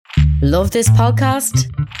Love this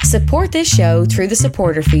podcast? Support this show through the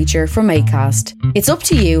supporter feature from Acast. It's up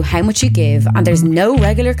to you how much you give, and there's no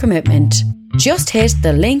regular commitment. Just hit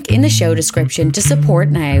the link in the show description to support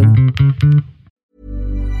now.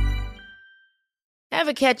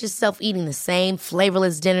 Ever catch yourself eating the same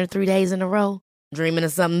flavorless dinner 3 days in a row? Dreaming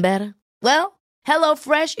of something better? Well,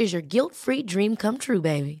 HelloFresh is your guilt-free dream come true,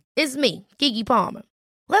 baby. It's me, Keke Palmer.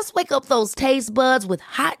 Let's wake up those taste buds with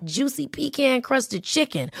hot, juicy pecan-crusted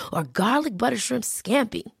chicken or garlic butter shrimp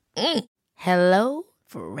scampi. Hello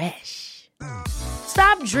Fresh.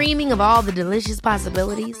 Stop dreaming of all the delicious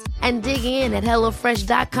possibilities and dig in at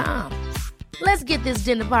HelloFresh.com. Let's get this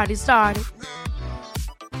dinner party started.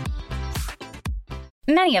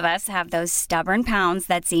 Many of us have those stubborn pounds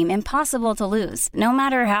that seem impossible to lose, no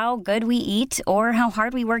matter how good we eat or how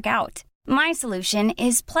hard we work out. My solution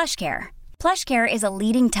is PlushCare. PlushCare is a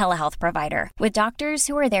leading telehealth provider with doctors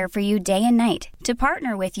who are there for you day and night to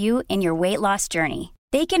partner with you in your weight loss journey.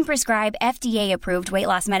 They can prescribe FDA-approved weight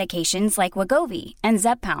loss medications like Wegovy and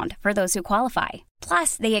Zepbound for those who qualify.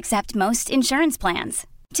 Plus, they accept most insurance plans.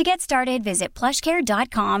 To get started, visit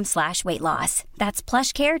plushcare.com/weightloss. That's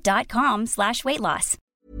plushcare.com/weightloss.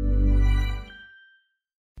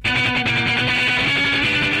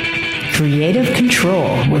 Creative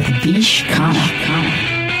Control with Vish Khanna.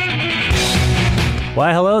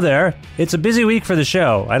 Why, hello there. It's a busy week for the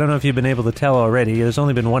show. I don't know if you've been able to tell already. There's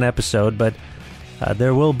only been one episode, but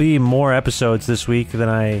there will be more episodes this week than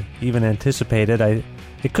I even anticipated.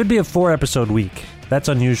 It could be a 4-episode week. That's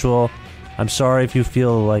unusual. I'm sorry if you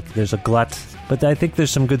feel like there's a glut, but I think there's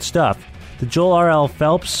some good stuff. The Joel R.L.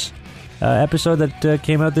 Phelps episode that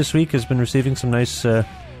came out this week has been receiving some nice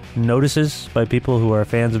notices by people who are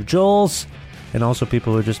fans of Joel's, and also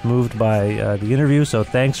people who are just moved by the interview, so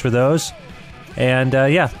thanks for those. And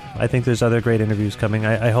I think there's other great interviews coming.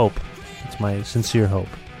 I hope. It's my sincere hope.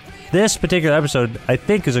 This particular episode, I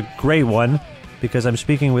think, is a great one because I'm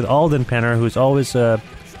speaking with Alden Penner, who's always a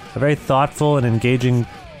very thoughtful and engaging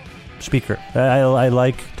speaker. I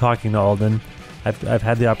like talking to Alden. I've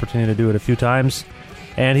had the opportunity to do it a few times.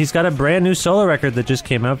 And he's got a brand new solo record that just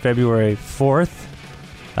came out February 4th.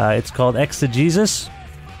 It's called Exegesis,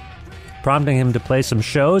 prompting him to play some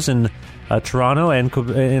shows in Toronto and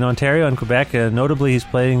in Ontario and Quebec. Notably, he's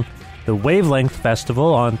playing the Wavelength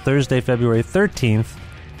Festival on Thursday, February 13th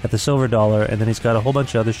at the Silver Dollar, and then he's got a whole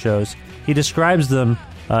bunch of other shows. He describes them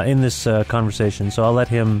in this conversation, so I'll let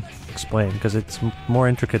him explain, because it's more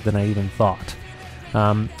intricate than I even thought.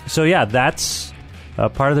 That's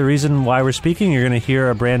part of the reason why we're speaking. You're going to hear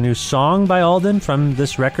a brand new song by Alden from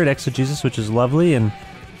this record, Exegesis, which is lovely and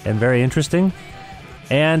very interesting.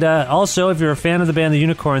 And also, if you're a fan of the band The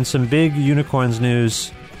Unicorns, some big Unicorns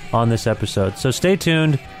news on this episode. So stay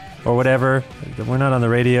tuned, or whatever. We're not on the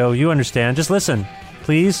radio. You understand. Just listen,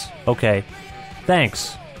 please. Okay.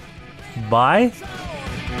 Thanks. Bye.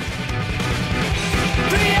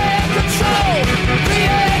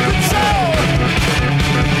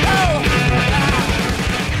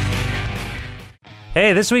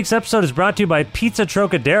 Hey, this week's episode is brought to you by Pizza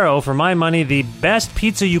Trocadero. For my money, the best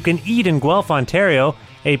pizza you can eat in Guelph, Ontario.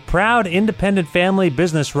 A proud independent family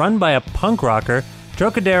business run by a punk rocker,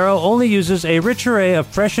 Trocadero only uses a rich array of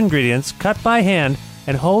fresh ingredients cut by hand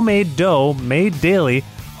and homemade dough made daily,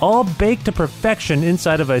 all baked to perfection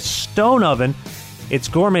inside of a stone oven. It's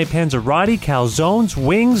gourmet panzerotti, calzones,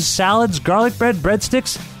 wings, salads, garlic bread,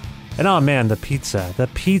 breadsticks, and oh man, the pizza.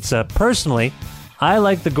 Personally, I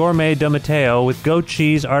like the gourmet Domateo with goat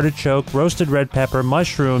cheese, artichoke, roasted red pepper,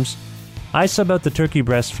 mushrooms. I sub out the turkey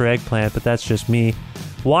breast for eggplant, but that's just me.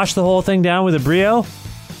 Wash the whole thing down with a brio.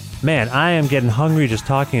 Man, I am getting hungry just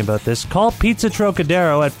talking about this. Call Pizza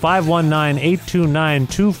Trocadero at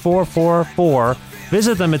 519-829-2444.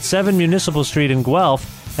 Visit them at 7 Municipal Street in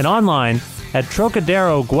Guelph and online at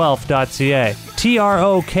trocaderoguelph.ca.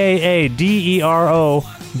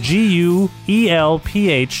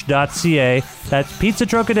 TROKADEROGUELPH.ca. That's Pizza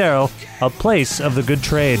Trocadero, a place of the good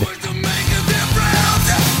trade.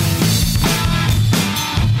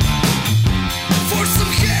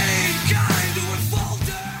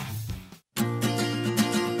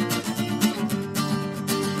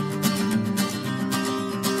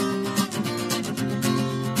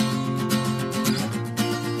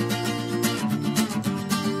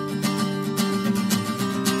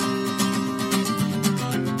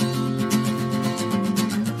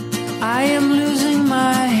 I am losing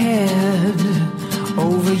my head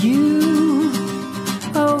over you,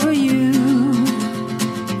 over you.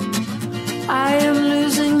 I am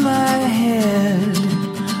losing my head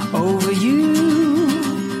over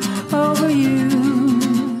you, over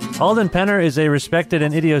you. Alden Penner is a respected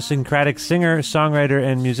and idiosyncratic singer, songwriter,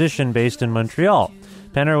 and musician based in Montreal.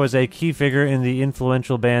 Penner was a key figure in the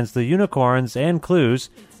influential bands The Unicorns and Clues,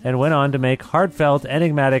 and went on to make heartfelt,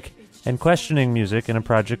 enigmatic, and questioning music in a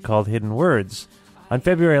project called Hidden Words. On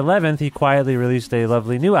February 11th, he quietly released a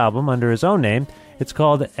lovely new album under his own name. It's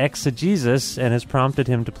called Exegesis and has prompted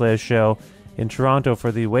him to play a show in Toronto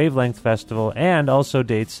for the Wavelength Festival, and also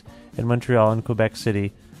dates in Montreal and Quebec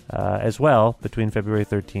City as well between February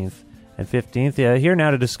 13th and 15th. Here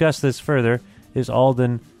now to discuss this further is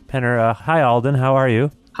Alden Penner. Hi, Alden. How are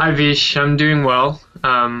you? Hi, Vish. I'm doing well.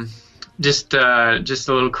 Just a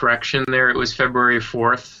little correction there. It was February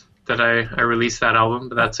 4th that I released that album,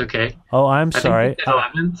 but that's okay. Oh, I'm sorry.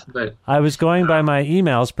 I think it's 11th, but I was going by my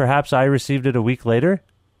emails. Perhaps I received it a week later?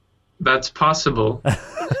 That's possible.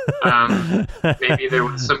 Maybe there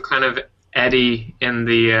was some kind of eddy in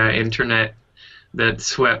the internet that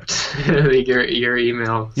swept your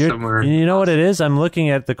email somewhere. You know what it is? I'm looking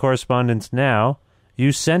at the correspondence now.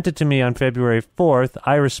 You sent it to me on February 4th.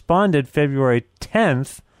 I responded February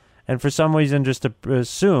 10th, and for some reason just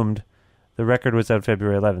assumed the record was out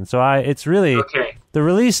February 11th. So it's really okay. The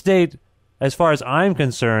release date, as far as I'm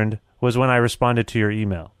concerned, was when I responded to your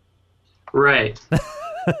email. Right.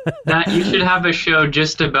 That you should have a show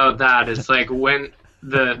just about that. It's like when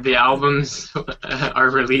the albums are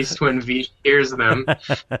released when V hears them,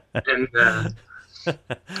 and that's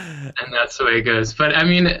the way it goes. But I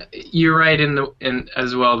mean, you're right in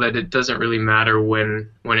as well that it doesn't really matter when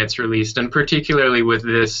it's released, and particularly with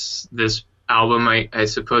this album, I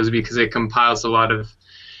suppose, because it compiles a lot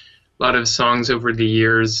of songs over the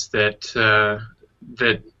years that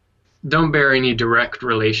don't bear any direct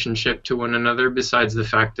relationship to one another, besides the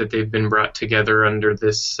fact that they've been brought together under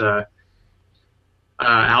this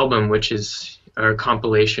album, which is a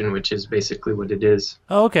compilation, which is basically what it is.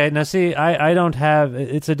 Oh, okay. Now, see, I don't have...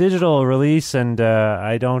 It's a digital release, and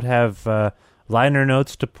I don't have liner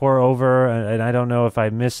notes to pour over, and I don't know if I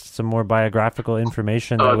missed some more biographical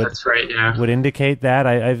information that that's right, yeah. would indicate that.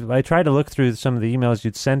 I tried to look through some of the emails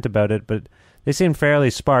you'd sent about it, but they seemed fairly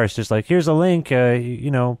sparse. Just like, here's a link,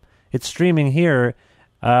 it's streaming here.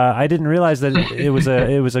 I didn't realize that it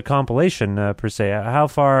was a compilation per se. How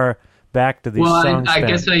far back do these songs I span?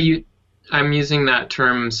 guess I'm using that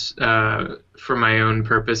terms for my own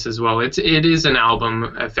purpose as well. It is an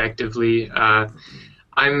album, effectively.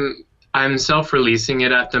 I'm self-releasing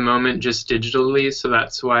it at the moment, just digitally, so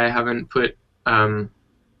that's why I haven't put a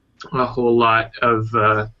whole lot of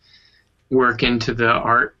work into the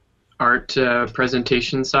art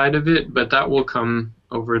presentation side of it, but that will come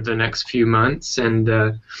over the next few months. And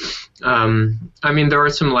I mean, there are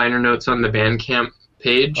some liner notes on the Bandcamp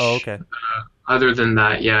page. Oh, okay. Other than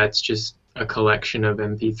that, yeah, it's just a collection of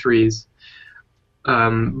MP3s.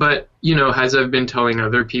 But as I've been telling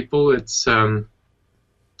other people, it's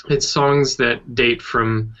songs that date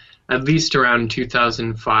from at least around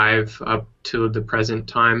 2005 up to the present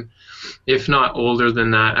time, if not older than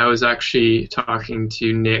that. I was actually talking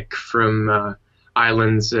to Nick from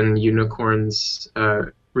Islands and Unicorns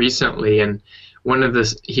recently, and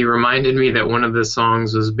he reminded me that one of the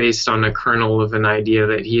songs was based on a kernel of an idea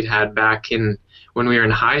that he'd had back when we were in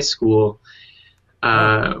high school,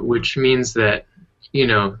 which means that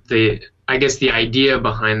I guess the idea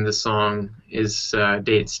behind the song is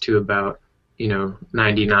dates to about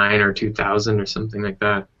 99 or 2000 or something like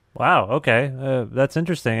that. Wow. Okay, that's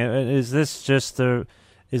interesting. Is this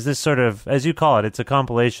sort of, as you call it, it's a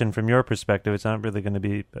compilation from your perspective? It's not really going to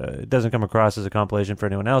be. It doesn't come across as a compilation for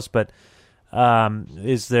anyone else. But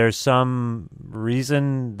is there some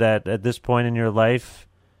reason that at this point in your life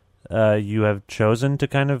you have chosen to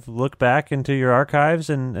kind of look back into your archives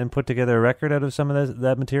and put together a record out of some of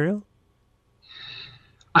that material?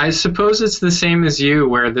 I suppose it's the same as you,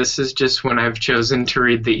 where this is just when I've chosen to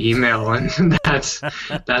read the email, and that's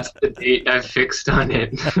the date I've fixed on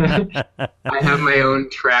it. I have my own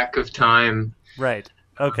track of time. Right.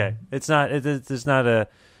 Okay. It's not. It's not a.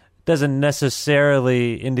 Doesn't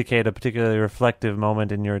necessarily indicate a particularly reflective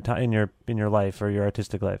moment in your life or your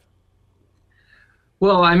artistic life.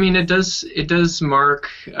 Well, I mean, it does mark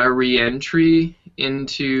a re-entry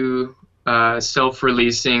into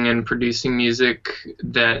self-releasing and producing music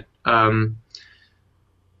that that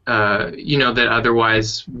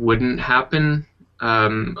otherwise wouldn't happen.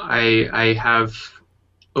 I have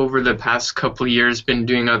over the past couple of years been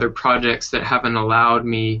doing other projects that haven't allowed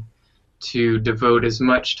me to devote as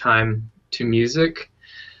much time to music.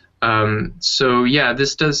 So yeah,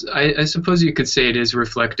 this does. I suppose you could say it is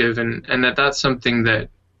reflective, and that's something that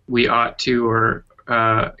we ought to or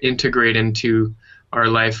integrate into our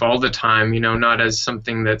life all the time. Not as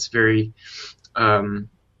something that's very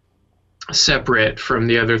separate from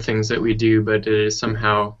the other things that we do, but it is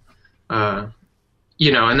somehow,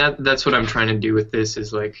 you know, and that's what I'm trying to do with this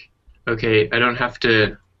is like, okay, I don't have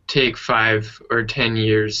to take 5 or 10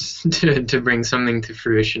 years to bring something to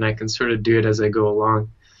fruition. I can sort of do it as I go along.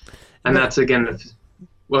 And that's, again,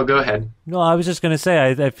 well, go ahead. No, I was just going to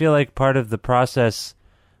say, I feel like part of the process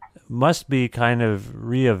must be kind of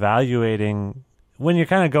reevaluating when you're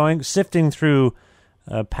kind of sifting through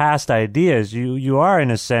past ideas. You are, in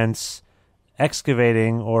a sense,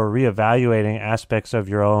 excavating or reevaluating aspects of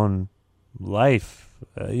your own life.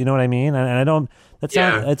 You know what I mean? And I don't.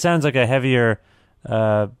 It sounds like a heavier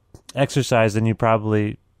exercise than you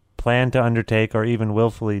probably planned to undertake or even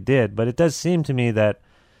willfully did. But it does seem to me that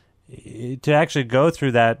to actually go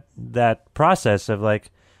through that process of like,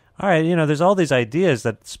 all right, you know, there's all these ideas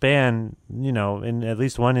that span, you know, in at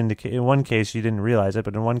least in one case you didn't realize it,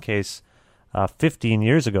 but in one case 15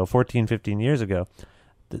 years ago,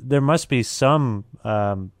 there must be some,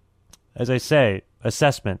 as I say,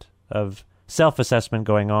 self-assessment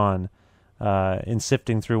going on in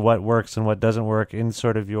sifting through what works and what doesn't work in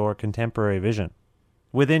sort of your contemporary vision,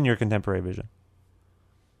 within your contemporary vision.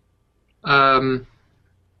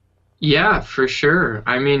 Yeah, for sure.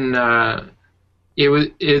 I mean,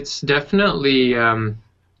 it's definitely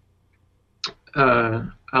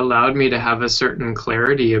allowed me to have a certain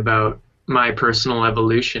clarity about my personal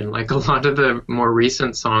evolution. Like a lot of the more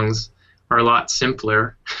recent songs are a lot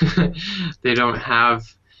simpler. They don't have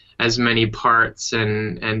as many parts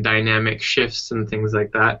and dynamic shifts and things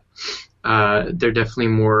like that. They're definitely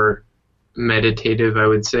more meditative, I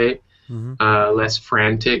would say, less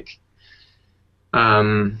frantic.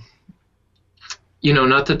 You know,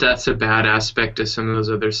 not that that's a bad aspect of some of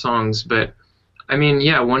those other songs, but I mean,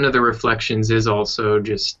 yeah, one of the reflections is also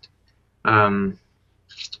just on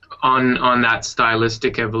that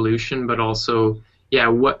stylistic evolution, but also, yeah,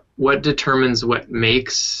 what determines what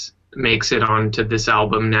makes it onto this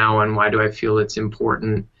album now, and why do I feel it's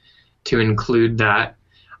important to include that?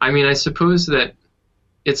 I mean, I suppose that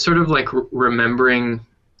it's sort of like remembering,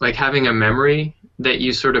 like having a memory that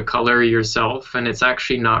you sort of color yourself, and it's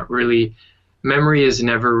actually not really. Memory is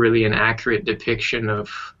never really an accurate depiction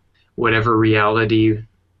of whatever reality,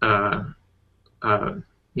 gave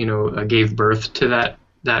birth to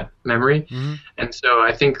that memory. Mm-hmm. And so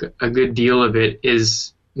I think a good deal of it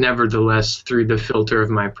is nevertheless through the filter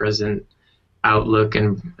of my present outlook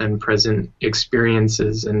and present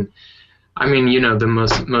experiences. And I mean, you know, the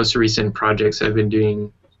most recent projects I've been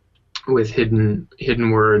doing with hidden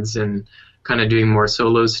words and kind of doing more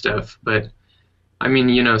solo stuff, but I mean,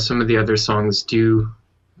 you know, some of the other songs do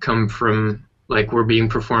come from, like, we're being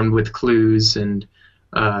performed with clues, and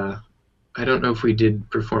I don't know if we did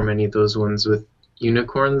perform any of those ones with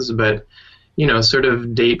unicorns, but, you know, sort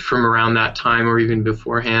of date from around that time or even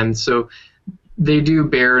beforehand. So they do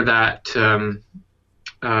bear that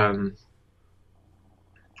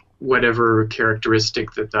whatever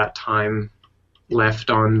characteristic that time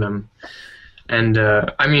left on them. And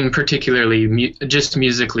I mean, particularly just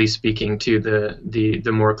musically speaking, too,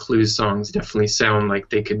 the more Clues songs definitely sound like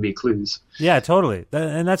they could be Clues. Yeah, totally.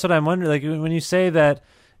 And that's what I'm wondering. Like when you say that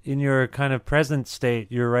in your kind of present state,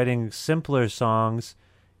 you're writing simpler songs,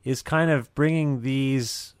 is kind of bringing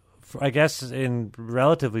these, I guess, in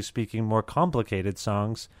relatively speaking, more complicated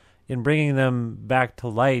songs, in bringing them back to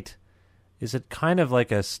light. Is it kind of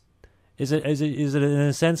like is it in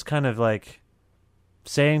a sense kind of like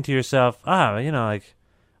saying to yourself, you know, like,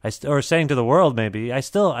 or saying to the world, maybe, I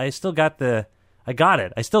still got it.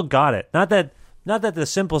 I still got it. Not that the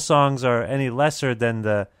simple songs are any lesser than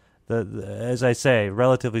the as I say,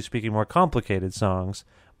 relatively speaking, more complicated songs,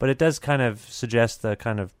 but it does kind of suggest the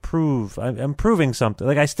kind of I'm proving something.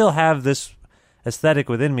 Like I still have this aesthetic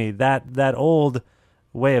within me. That old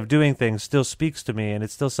way of doing things still speaks to me, and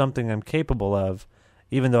it's still something I'm capable of,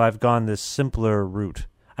 even though I've gone this simpler route.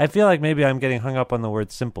 I feel like maybe I'm getting hung up on the word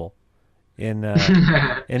simple in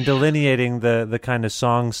delineating the kind of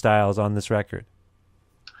song styles on this record.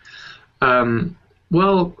 I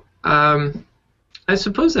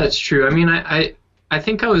suppose that's true. I mean, I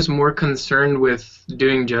think I was more concerned with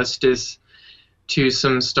doing justice to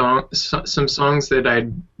some songs that I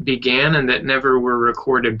began and that never were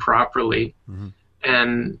recorded properly,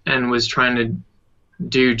 and was trying to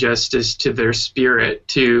do justice to their spirit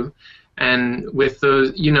too. And with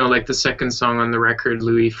those, you know, like the second song on the record,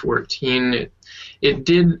 Louis XIV, it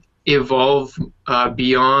did evolve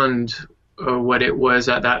beyond what it was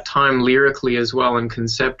at that time lyrically as well and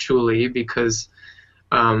conceptually, because,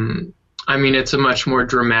 I mean, it's a much more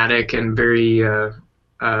dramatic and very,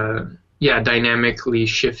 dynamically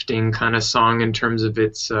shifting kind of song in terms of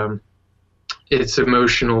its its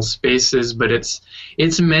emotional spaces, but it's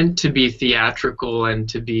meant to be theatrical and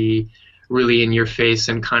to be really in your face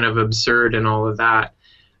and kind of absurd and all of that.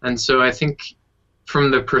 And so I think from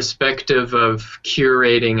the perspective of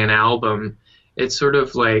curating an album, it's sort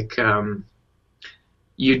of like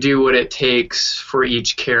you do what it takes for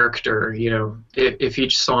each character. You know, if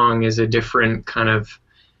each song is a different kind of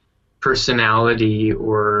personality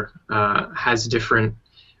or has different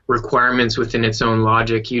requirements within its own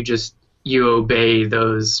logic, you obey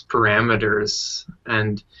those parameters.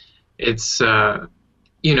 And it's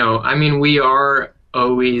you know, I mean, we are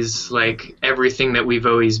always like everything that we've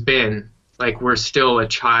always been. Like we're still that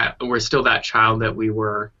child that we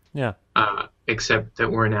were. Yeah. Except that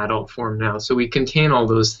we're in adult form now. So we contain all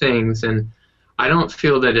those things, and I don't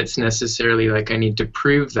feel that it's necessarily like I need to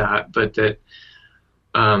prove that, but that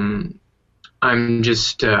I'm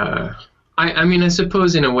just I mean, I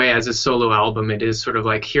suppose in a way as a solo album it is sort of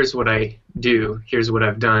like, here's what I do, here's what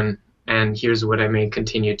I've done, and here's what I may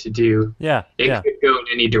continue to do. Yeah. It could go in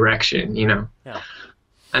any direction, you know. Yeah.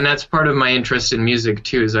 And that's part of my interest in music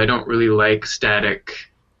too, is I don't really like static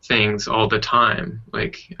things all the time.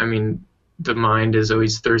 Like, I mean, the mind is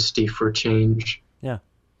always thirsty for change. Yeah.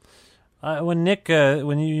 When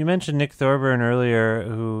you mentioned Nick Thorburn earlier,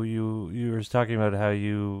 who you were talking about how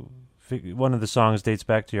one of the songs dates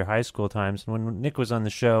back to your high school times. And when Nick was on the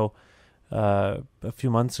show a few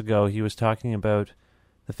months ago, he was talking about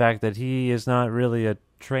the fact that he is not really a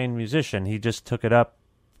trained musician. He just took it up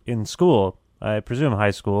in school, I presume high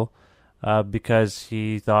school, because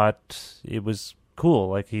he thought it was cool.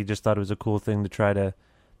 Like, he just thought it was a cool thing to try to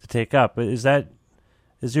take up. Is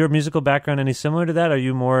your musical background any similar to that? Are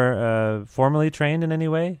you more formally trained in any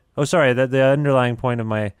way? Oh, sorry. The underlying point of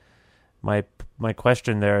my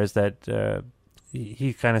question there is that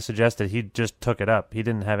he kind of suggested he just took it up. He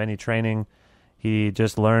didn't have any training. He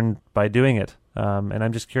just learned by doing it. And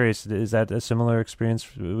I'm just curious, is that a similar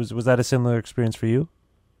experience? Was that a similar experience for you?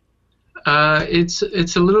 It's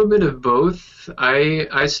a little bit of both.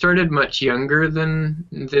 I started much younger than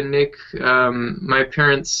Nick. My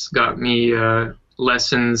parents got me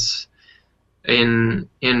lessons in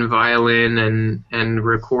violin and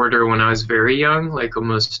recorder when I was very young, like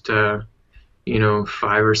almost 5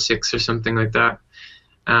 or 6 or something like that.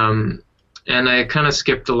 And I kind of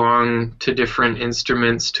skipped along to different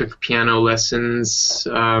instruments, took piano lessons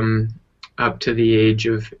up to the age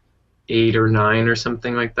of 8 or 9 or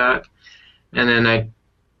something like that. And then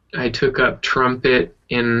I took up trumpet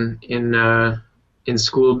in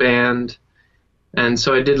school band, and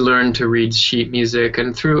so I did learn to read sheet music.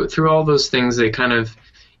 And through all those things, they kind of,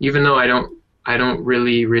 even though I don't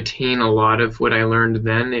really retain a lot of what I learned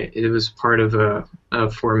then, it was part of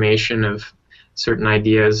a formation of certain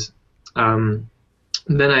ideas. Then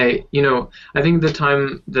I think the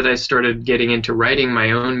time that I started getting into writing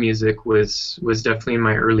my own music was definitely in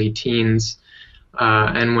my early teens.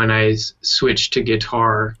 And when I switched to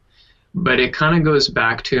guitar, but it kind of goes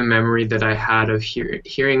back to a memory that I had of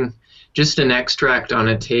hearing just an extract on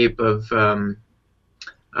a tape of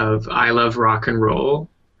I Love Rock and Roll,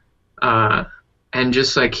 and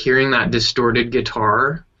just like hearing that distorted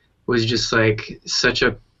guitar was just like such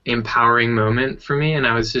a empowering moment for me. And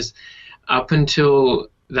I was just, up until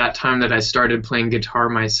that time that I started playing guitar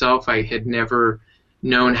myself, I had never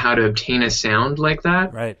known how to obtain a sound like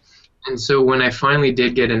that. Right. And so when I finally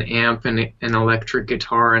did get an amp and an electric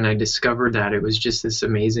guitar, and I discovered that, it was just this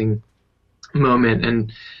amazing moment.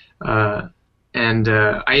 And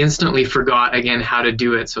I instantly forgot again how to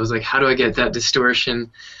do it. So I was like, how do I get that distortion?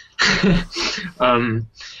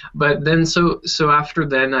 But then so after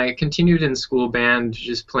then, I continued in school band,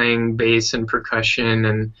 just playing bass and percussion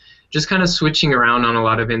and just kind of switching around on a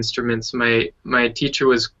lot of instruments. My teacher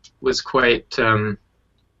was quite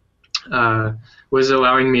was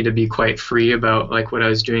allowing me to be quite free about like what I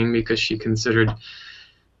was doing, because she considered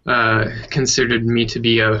me to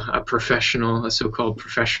be a professional, a so-called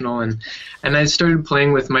professional, and I started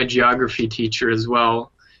playing with my geography teacher as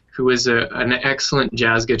well, who was an excellent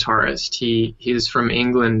jazz guitarist. He's from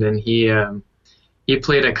England, and he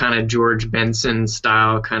played a kind of George Benson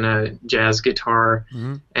style kind of jazz guitar,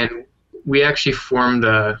 mm-hmm. and we actually formed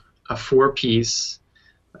a 4-piece.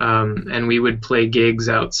 And we would play gigs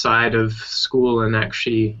outside of school and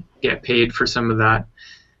actually get paid for some of that.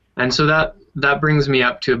 And so that brings me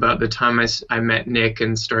up to about the time I met Nick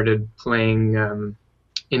and started playing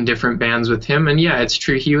in different bands with him. And yeah, it's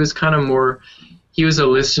true. He was he was a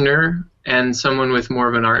listener and someone with more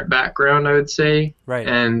of an art background, I would say. Right.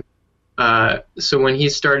 And so when he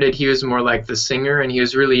started, he was more like the singer, and he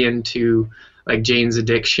was really into like Jane's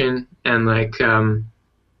Addiction and like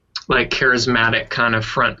like charismatic kind of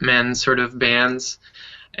frontmen sort of bands,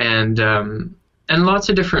 and lots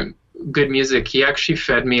of different good music. He actually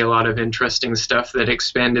fed me a lot of interesting stuff that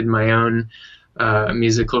expanded my own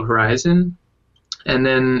musical horizon. And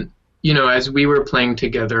then, as we were playing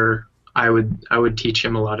together, I would teach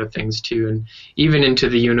him a lot of things too. And even into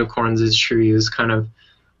the Unicorns is true. He was kind of,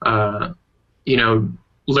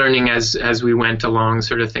 learning as we went along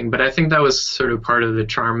sort of thing. But I think that was sort of part of the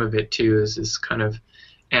charm of it too, is this kind of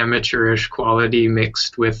amateurish quality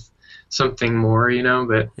mixed with something more,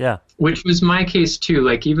 but yeah, which was my case too.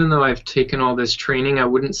 Like, even though I've taken all this training, I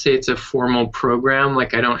wouldn't say it's a formal program.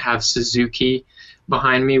 Like, I don't have Suzuki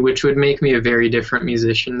behind me, which would make me a very different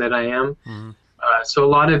musician than I am. Mm-hmm. So a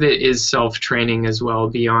lot of it is self-training as well,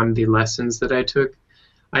 beyond the lessons that I took.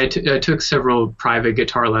 I took several private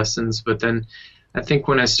guitar lessons, but then I think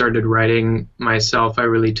when I started writing myself, I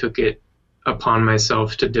really took it upon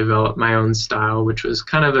myself to develop my own style, which was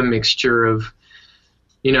kind of a mixture of,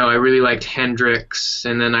 I really liked Hendrix,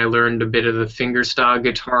 and then I learned a bit of the fingerstyle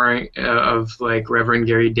guitar of like Reverend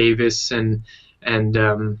Gary Davis and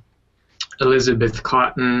Elizabeth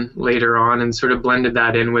Cotton later on, and sort of blended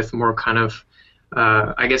that in with more kind of,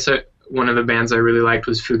 I guess one of the bands I really liked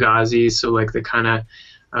was Fugazi, so like the kind of,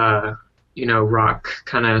 rock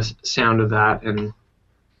kind of sound of that, and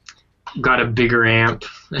got a bigger amp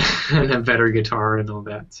and a better guitar and all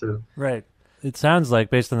that. So right. It sounds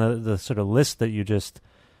like, based on the sort of list that you just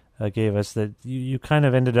gave us, that you kind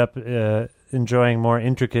of ended up enjoying more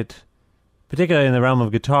intricate, particularly in the realm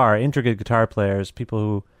of guitar, intricate guitar players, people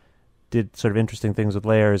who did sort of interesting things with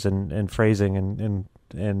layers and phrasing and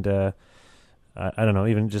I don't know,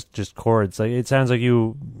 even just chords. Like, it sounds like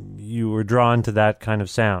you were drawn to that kind of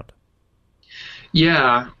sound.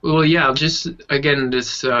 Yeah. Well, yeah. Just again,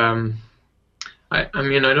 this. I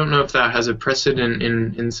mean, I don't know if that has a precedent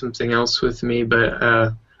in something else with me,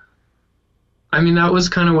 but I mean, that was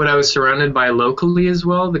kind of what I was surrounded by locally as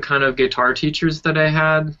well. The kind of guitar teachers that I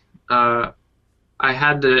had. I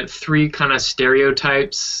had the three kind of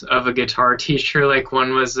stereotypes of a guitar teacher. Like,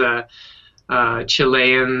 one was a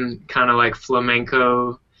Chilean kind of like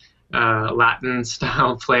flamenco Latin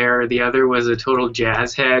style player. The other was a total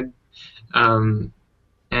jazz head.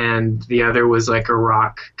 And the other was like a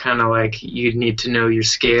rock kind of like you'd need to know your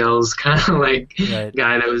scales kind of like right.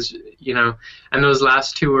 Guy that was, and those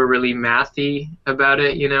last two were really mathy about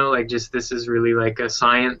it, like just this is really like a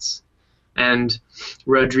science. And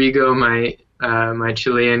Rodrigo, my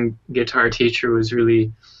Chilean guitar teacher, was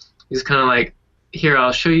he's kind of like, here,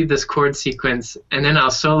 I'll show you this chord sequence, and then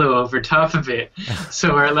I'll solo over top of it.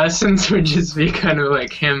 So our lessons would just be kind of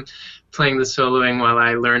like him playing the soloing while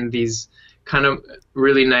I learned these kind of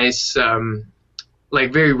really nice,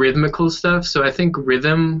 like very rhythmical stuff. So I think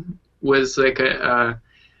rhythm was like a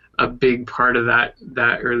big part of that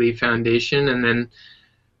early foundation, and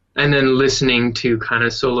then listening to kind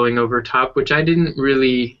of soloing over top, which I didn't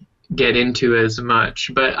really get into as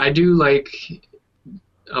much, but I do like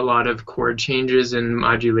a lot of chord changes and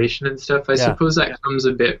modulation and stuff. I suppose that comes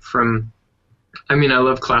a bit from, I mean, I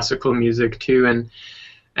love classical music too, and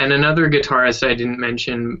another guitarist I didn't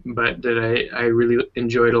mention, but that I really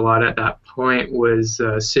enjoyed a lot at that point was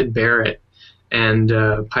Syd Barrett and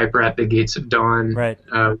Piper at the Gates of Dawn, right.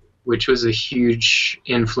 Which was a huge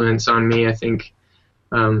influence on me, I think,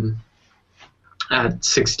 at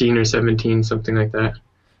 16 or 17, something like that.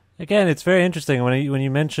 Again, it's very interesting when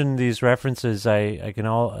you mention these references. I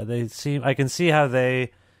can see how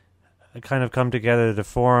they kind of come together to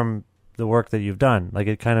form the work that you've done. Like,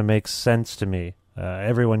 it kind of makes sense to me.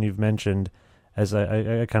 Everyone you've mentioned as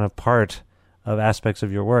a kind of part of aspects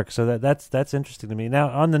of your work. So that's interesting to me. Now,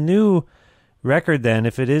 on the new record, then,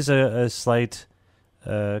 if it is a slight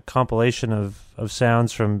compilation of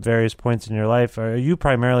sounds from various points in your life, are you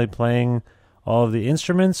primarily playing all of the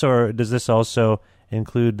instruments, or does this also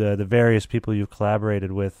include the various people you've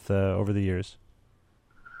collaborated with over the years?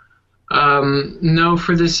 No,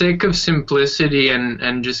 for the sake of simplicity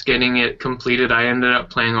and just getting it completed, I ended up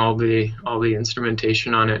playing all the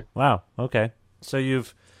instrumentation on it. Wow. Okay. So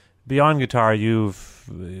you've, beyond guitar, you're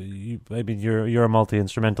a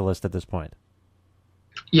multi-instrumentalist at this point.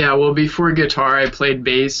 Yeah. Well, before guitar, I played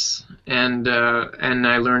bass and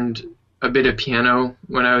I learned a bit of piano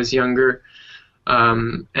when I was younger.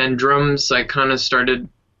 And drums, I kind of started,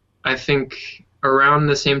 I think, around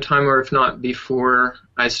the same time, or if not before,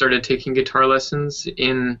 I started taking guitar lessons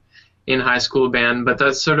in high school band, but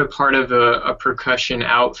that's sort of part of a percussion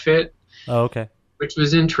outfit. Oh, okay. Which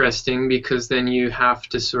was interesting because then you have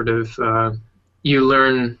to sort of, you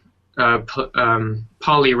learn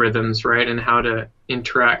polyrhythms, right, and how to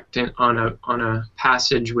interact on a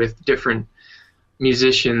passage with different,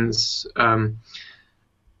 musicians,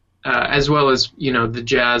 as well as, the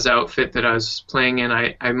jazz outfit that I was playing in.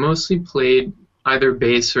 I mostly played either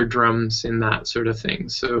bass or drums in that sort of thing.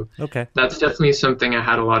 So Okay. that's definitely something I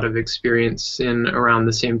had a lot of experience in around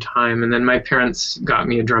the same time. And then my parents got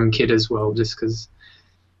me a drum kit as well, just because,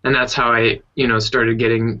 and that's how I, started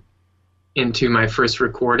getting into my first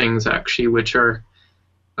recordings, actually, which are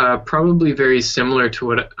probably very similar to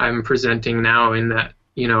what I'm presenting now, in that,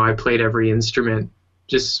 I played every instrument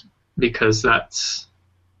just because that's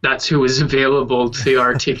who was available to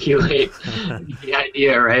articulate the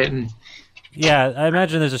idea, right? And, Yeah, I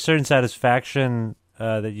imagine there's a certain satisfaction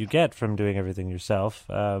that you get from doing everything yourself.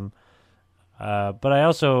 But I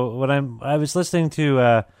also, I was listening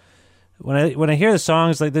to when I hear the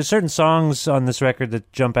songs, like there's certain songs on this record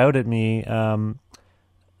that jump out at me.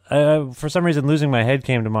 For some reason, "Losing My Head"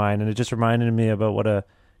 came to mind, and it just reminded me about what a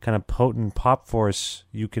kind of potent pop force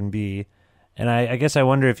you can be. And I guess I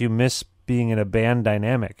wonder if you miss being in a band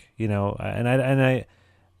dynamic, and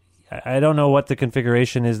I don't know what the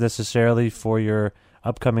configuration is necessarily for your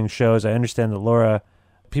upcoming shows. I understand that Laura,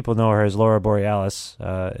 people know her as Laura Borealis.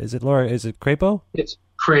 Is it Crapo? It's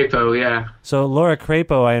Crapo, yeah. So Laura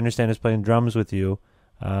Crapo, I understand, is playing drums with you.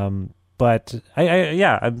 But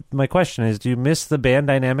my question is, do you miss the band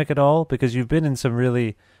dynamic at all? Because you've been in some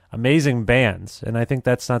really amazing bands, and I think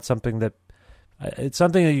that's not something that it's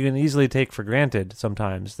something that you can easily take for granted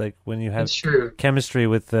sometimes, like when you have chemistry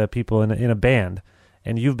with people in a band.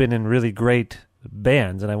 And you've been in really great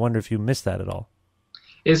bands, and I wonder if you miss that at all.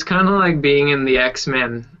 It's kind of like being in the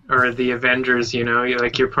X-Men or the Avengers,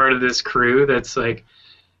 you're part of this crew that's like,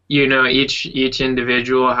 each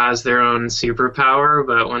individual has their own superpower,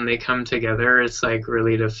 but when they come together, it's like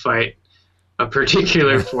really to fight a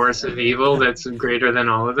particular force of evil that's greater than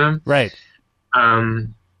all of them. Right.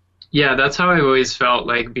 Yeah, that's how I've always felt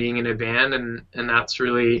like being in a band, and that's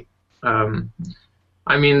really...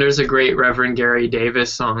 there's a great Reverend Gary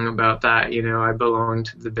Davis song about that, I belong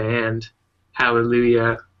to the band,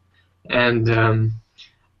 hallelujah. And,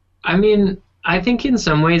 I think in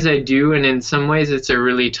some ways I do, and in some ways it's a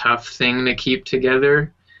really tough thing to keep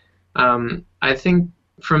together. I think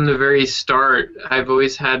from the very start, I've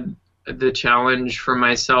always had the challenge for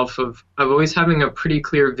myself of always having a pretty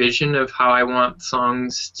clear vision of how I want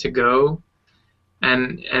songs to go,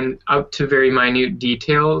 and up to very minute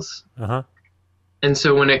details. Uh-huh. And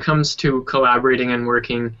so when it comes to collaborating and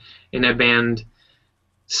working in a band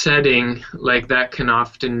setting, like that can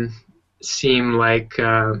often seem like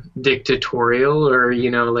dictatorial, or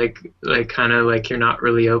like kind of like you're not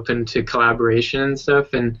really open to collaboration and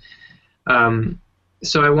stuff. And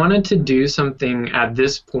so I wanted to do something at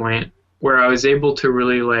this point where I was able to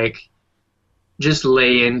really like just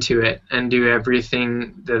lay into it and do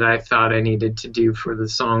everything that I thought I needed to do for the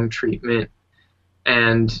song treatment.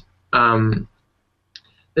 And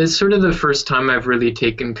it's sort of the first time I've really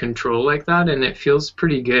taken control like that, and it feels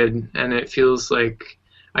pretty good. And it feels like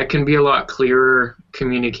I can be a lot clearer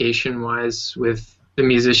communication-wise with the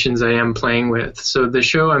musicians I am playing with. So the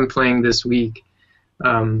show I'm playing this week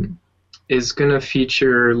is going to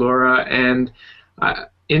feature Laura, and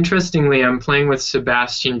interestingly, I'm playing with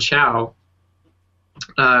Sebastian Chow,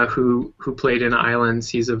 who played in Islands.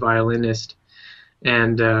 He's a violinist,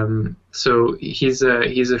 and so he's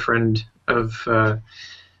a friend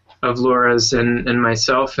of Laura's and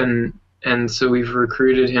myself, and so we've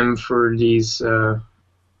recruited him for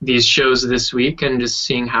these shows this week, and just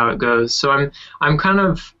seeing how it goes. So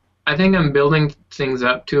I think I'm building things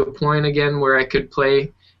up to a point again where I could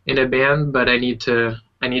play in a band, but I need to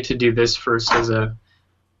do this first as a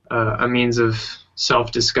means of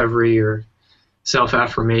self-discovery or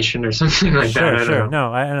self-affirmation or something like that. I don't know.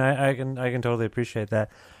 No, I can totally appreciate that.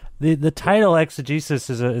 The title exegesis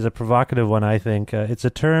is a provocative one, I think. It's a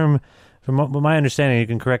term, from my understanding, you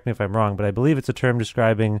can correct me if I'm wrong, but I believe it's a term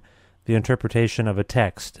describing the interpretation of a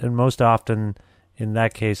text, and most often, in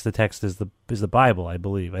that case, the text is the Bible, I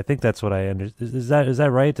believe. I think that's what I understand. Is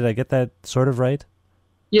that right? Did I get that sort of right?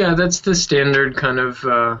 Yeah, that's the standard kind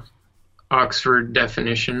of Oxford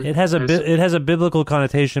definition. It has a biblical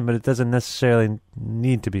connotation, but it doesn't necessarily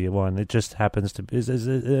need to be one. It just happens to.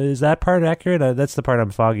 Is that part accurate? That's the part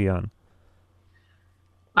I'm foggy on.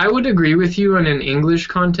 I would agree with you in an English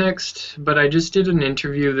context, but I just did an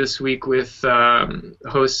interview this week with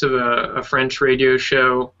hosts of a French radio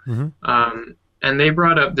show, and they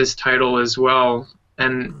brought up this title as well.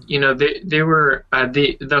 And they were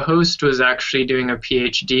the host was actually doing a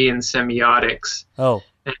PhD in semiotics. Oh.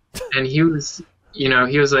 And he was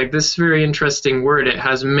like, this is a very interesting word. It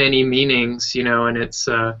has many meanings, and it's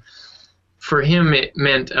for him it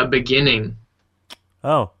meant a beginning.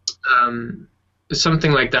 Oh.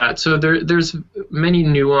 something like that. So there's many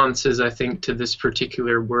nuances, I think, to this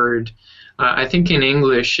particular word. I think in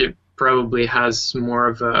English it probably has more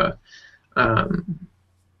of a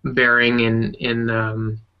bearing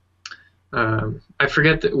in I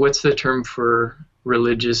forget what's the term for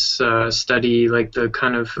religious study, like the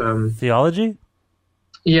kind of theology.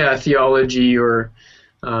 Yeah, theology, or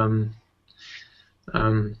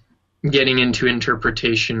getting into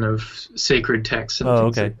interpretation of sacred texts and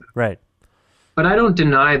things okay, like that. Right. But I don't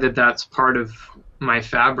deny that that's part of my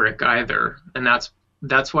fabric either, and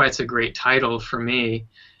that's why it's a great title for me.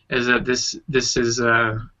 Is that this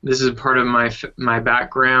is part of my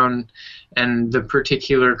background and the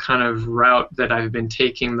particular kind of route that I've been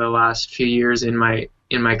taking the last few years in my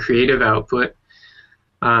creative output.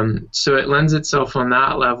 So it lends itself on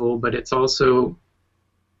that level, but it's also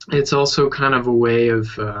kind of a way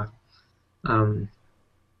of kind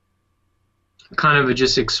of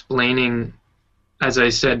just explaining, as I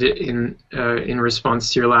said in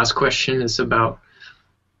response to your last question, is about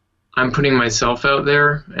I'm putting myself out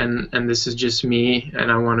there, and this is just me, and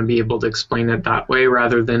I want to be able to explain it that way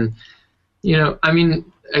rather than, I mean,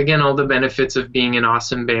 again, all the benefits of being in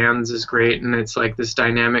awesome bands is great, and it's like this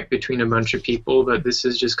dynamic between a bunch of people, but this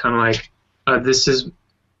is just kind of like, this is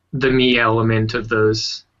the me element of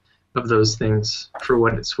those things, for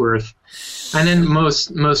what it's worth. And then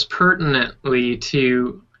most pertinently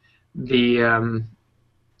to the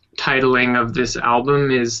titling of this album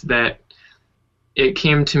is that it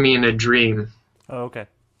came to me in a dream. Oh, okay.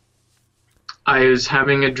 I was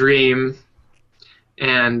having a dream,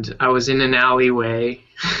 and I was in an alleyway,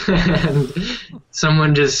 and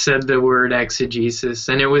someone just said the word exegesis,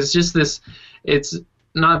 and it was just this, it's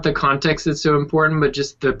not the context that's so important, but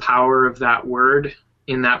just the power of that word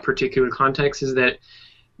in that particular context is that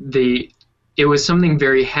it was something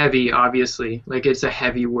very heavy, obviously, like it's a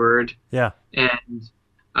heavy word. Yeah. And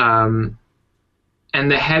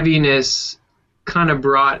the heaviness kind of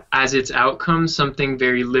brought as its outcome something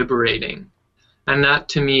very liberating. And that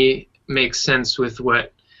to me makes sense with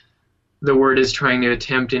what the word is trying to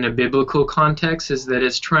attempt in a biblical context, is that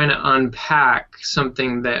it's trying to unpack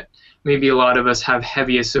something that maybe a lot of us have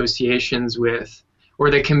heavy associations with, or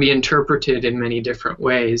that can be interpreted in many different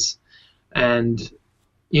ways. And,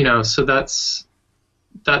 so that's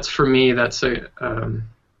for me, that's the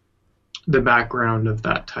background of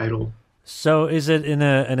that title. So is it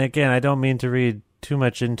and again, I don't mean to read too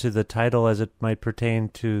much into the title as it might pertain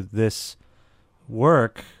to this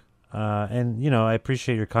work, and I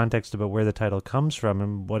appreciate your context about where the title comes from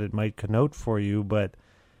and what it might connote for you, but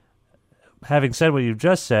having said what you've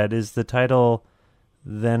just said, is the title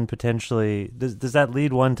then potentially, does that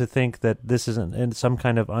lead one to think that this isn't in some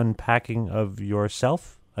kind of unpacking of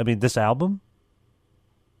yourself? I mean, this album?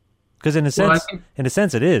 Because in a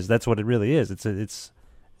sense, it is. That's what it really is.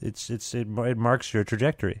 It marks your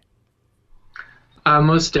trajectory.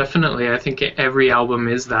 Most definitely, I think every album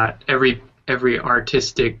is that. Every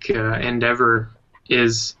artistic endeavor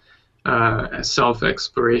is a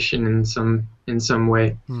self-exploration in some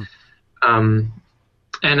way. And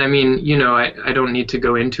I mean, I don't need to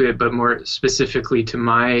go into it, but more specifically to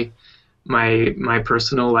my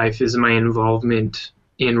personal life is my involvement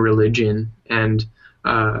in religion and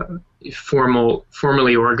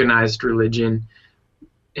formally organized religion,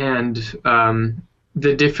 and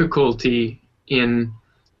the difficulty in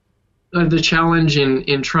the challenge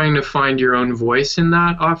in trying to find your own voice in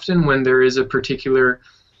that, often when there is a particular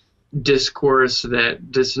discourse that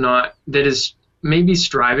is maybe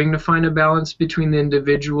striving to find a balance between the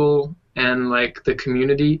individual and like the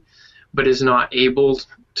community, but is not able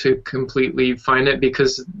to completely find it,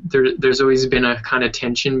 because there's always been a kind of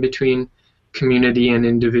tension between community and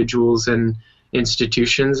individuals and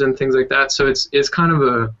institutions and things like that. So it's kind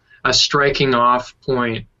of a striking off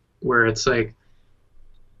point where it's like,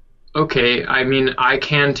 okay, I mean, I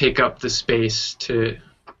can take up the space to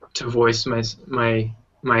voice my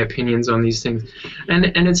opinions on these things, and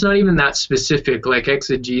it's not even that specific. Like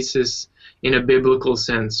exegesis in a biblical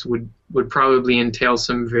sense would probably entail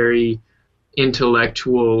some very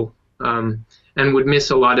intellectual and would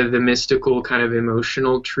miss a lot of the mystical kind of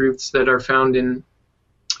emotional truths that are found in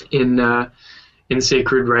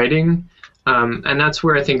sacred writing, and that's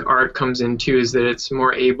where I think art comes in too, is that it's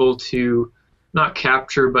more able to not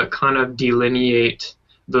capture but kind of delineate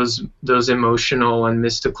those emotional and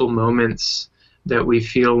mystical moments that we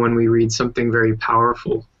feel when we read something very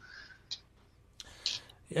powerful.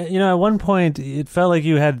 At one point, it felt like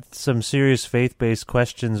you had some serious faith-based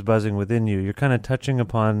questions buzzing within you. You're kind of touching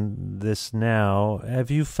upon this now. Have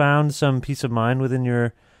you found some peace of mind within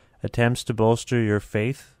your attempts to bolster your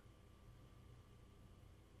faith?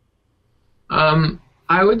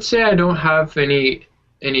 I would say I don't have any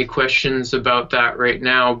questions about that right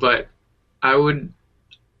now, but I would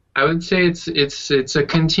say it's a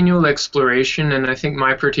continual exploration, and I think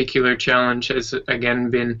my particular challenge has again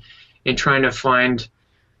been in trying to find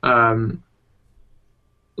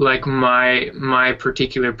like my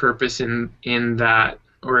particular purpose in that,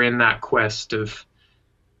 or in that quest of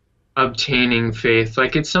obtaining faith.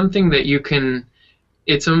 Like, it's something that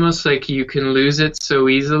it's almost like you can lose it so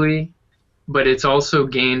easily, but it's also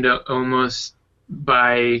gained almost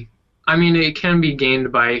by, it can be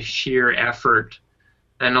gained by sheer effort,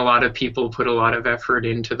 and a lot of people put a lot of effort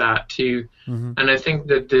into that too. Mm-hmm. And I think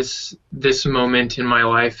that this moment in my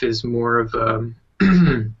life is more of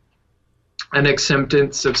an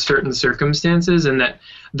acceptance of certain circumstances, and that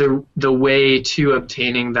the way to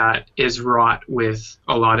obtaining that is wrought with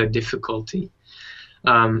a lot of difficulty.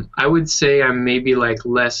 I would say I'm maybe like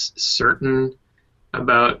less certain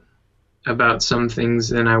about some things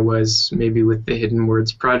than I was maybe with the Hidden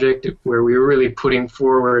Words project, where we were really putting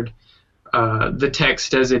forward the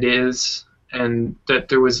text as it is, and that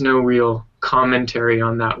there was no real commentary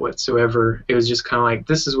on that whatsoever. It was just kind of like,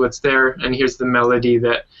 this is what's there, and here's the melody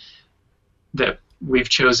that we've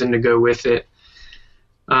chosen to go with it.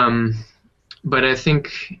 But I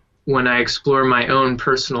think when I explore my own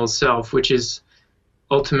personal self, which is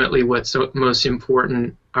ultimately what's most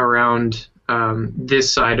important around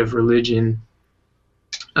this side of religion,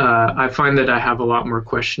 I find that I have a lot more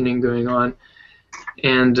questioning going on,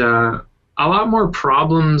 and a lot more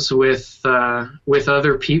problems with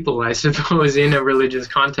other people, I suppose, in a religious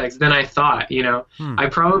context than I thought. I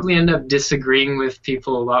probably end up disagreeing with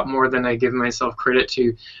people a lot more than I give myself credit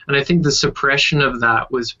to, and I think the suppression of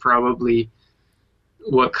that was probably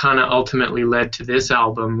what kind of ultimately led to this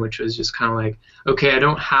album, which was just kind of like, okay, I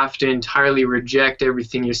don't have to entirely reject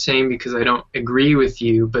everything you're saying because I don't agree with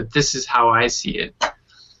you, but this is how I see it.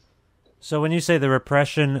 So when you say the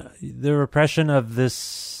repression of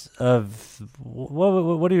this,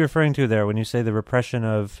 what are you referring to there when you say the repression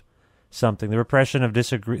of something, the repression of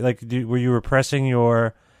were you repressing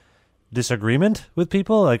your disagreement with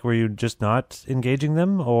people? Like, were you just not engaging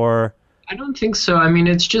them, or? I don't think so.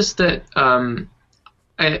 It's just that,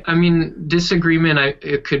 disagreement,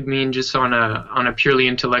 it could mean just on a purely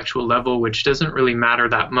intellectual level, which doesn't really matter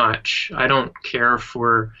that much. I don't care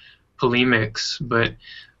for polemics, but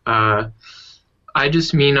I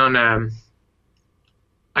just mean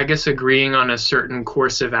agreeing on a certain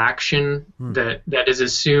course of action that is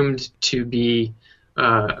assumed to be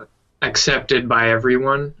accepted by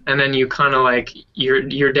everyone, and then you kind of like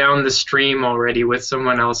you're down the stream already with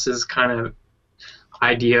someone else's kind of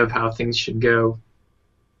idea of how things should go.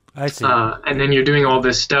 I see. And then you're doing all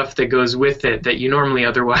this stuff that goes with it that you normally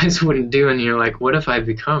otherwise wouldn't do, and you're like, what have I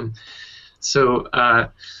become? So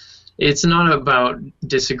it's not about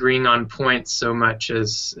disagreeing on points so much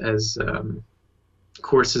as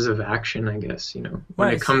courses of action, I guess.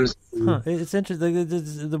 When it comes to... It's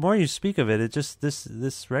interesting. The more you speak of it,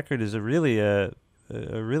 this record is really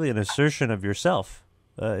an assertion of yourself.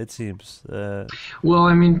 It seems. Well,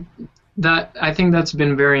 I think that's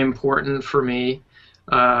been very important for me.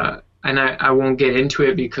 And I won't get into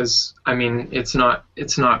it because it's not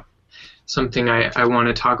something I want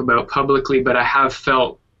to talk about publicly, but I have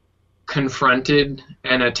felt confronted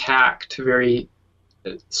and attacked very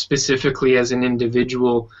specifically as an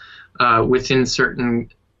individual within certain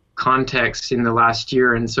contexts in the last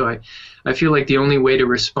year, and so I feel like the only way to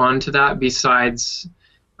respond to that besides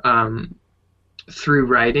through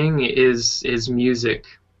writing is music.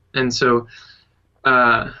 And so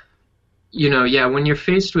when you're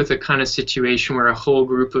faced with a kind of situation where a whole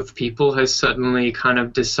group of people has suddenly kind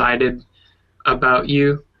of decided about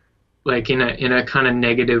you, like in a kind of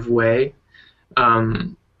negative way,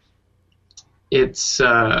 it's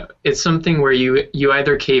something where you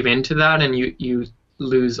either cave into that and you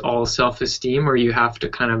lose all self-esteem, or you have to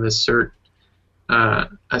kind of assert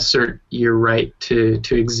your right to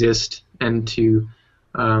exist and to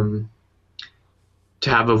have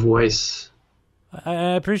a voice.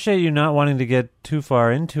 I appreciate you not wanting to get too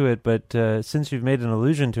far into it, but since you've made an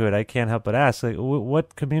allusion to it, I can't help but ask, like,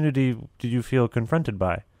 what community did you feel confronted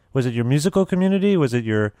by? Was it your musical community? Was it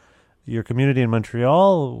your community in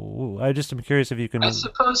Montreal? I just am curious if you can... I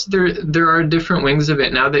suppose there are different wings of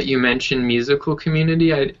it. Now that you mention musical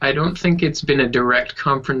community, I don't think it's been a direct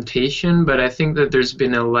confrontation, but I think that there's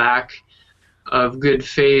been a lack of good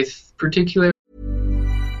faith, particularly...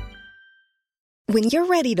 When you're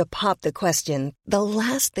ready to pop the question, the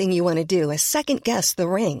last thing you want to do is second-guess the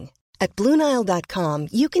ring. At BlueNile.com,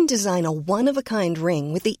 you can design a one-of-a-kind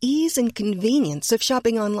ring with the ease and convenience of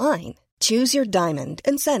shopping online. Choose your diamond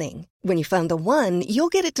and setting. When you find the one, you'll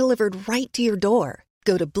get it delivered right to your door.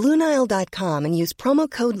 Go to BlueNile.com and use promo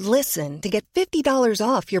code LISTEN to get $50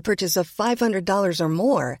 off your purchase of $500 or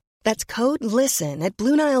more. That's code LISTEN at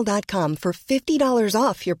BlueNile.com for $50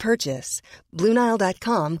 off your purchase.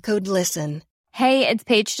 BlueNile.com, code LISTEN. Hey, it's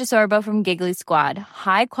Paige DeSorbo from Giggly Squad.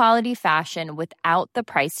 High quality fashion without the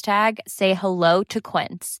price tag. Say hello to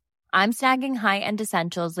Quince. I'm snagging high-end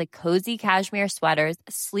essentials like cozy cashmere sweaters,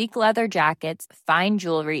 sleek leather jackets, fine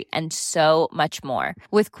jewelry, and so much more.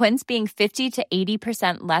 With Quince being 50 to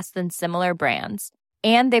 80% less than similar brands.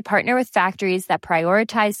 And they partner with factories that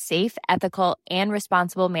prioritize safe, ethical, and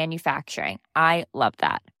responsible manufacturing. I love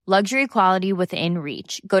that. Luxury quality within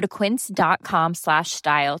reach. Go to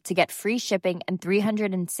quince.com/style to get free shipping and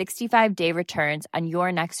 365-day returns on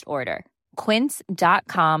your next order.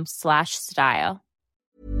 Quince.com/style.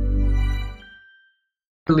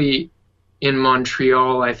 In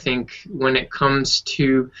Montreal, I think when it comes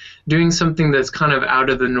to doing something that's kind of out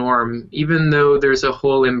of the norm, even though there's a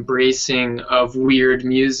whole embracing of weird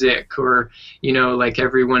music, or, you know, like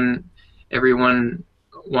everyone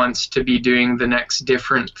wants to be doing the next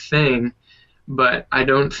different thing, but I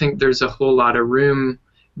don't think there's a whole lot of room,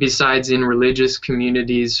 besides in religious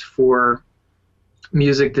communities, for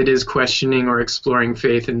music that is questioning or exploring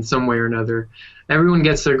faith in some way or another. Everyone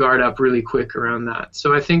gets their guard up really quick around that.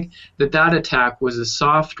 So I think that attack was a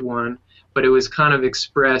soft one, but it was kind of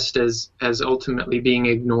expressed as ultimately being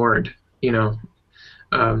ignored, you know.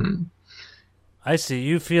 I see.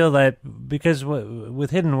 You feel that because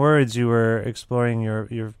with Hidden Words you were exploring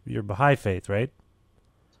your Baha'i faith, right?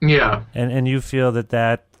 Yeah. And you feel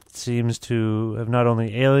that seems to have not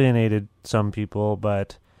only alienated some people,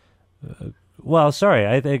 but... Well, sorry,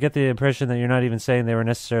 I get the impression that you're not even saying they were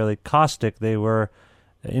necessarily caustic. They were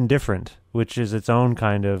indifferent, which is its own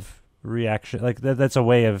kind of reaction. Like that's a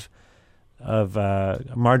way of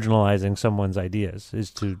marginalizing someone's ideas,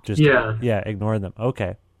 is to just ignore them.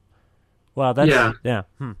 Okay. Well, that's yeah.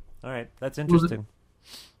 All right, that's interesting.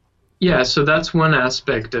 Yeah, so that's one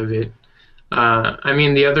aspect of it. I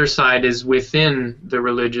mean, the other side is within the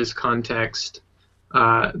religious context.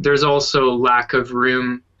 There's also lack of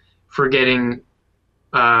room for getting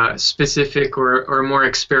specific or more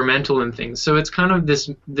experimental in things. So it's kind of this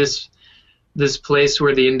place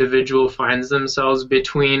where the individual finds themselves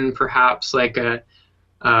between perhaps like a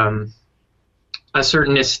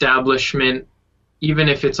certain establishment, even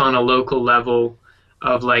if it's on a local level,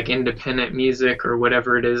 of like independent music or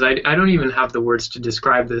whatever it is. I don't even have the words to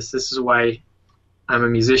describe this. This is why I'm a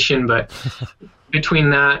musician, but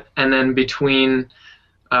between that and then between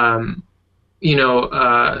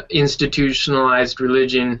institutionalized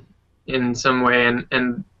religion in some way,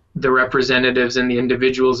 and the representatives and the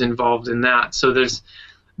individuals involved in that. So there's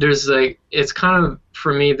like, it's kind of,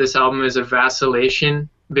 for me, this album is a vacillation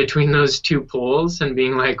between those two poles and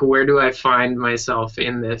being like, where do I find myself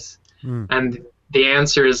in this? And the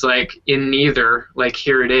answer is like, in neither. Like,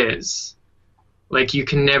 here it is. Like, you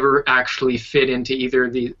can never actually fit into either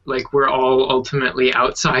of these. Like, we're all ultimately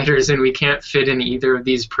outsiders, and we can't fit in either of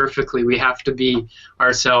these perfectly. We have to be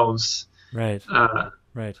ourselves. Right.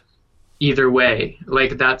 Right. Either way.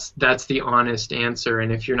 Like, that's the honest answer.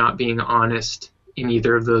 And if you're not being honest in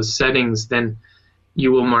either of those settings, then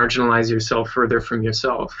you will marginalize yourself further from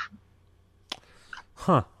yourself.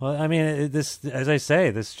 Huh. Well, I mean, this, as I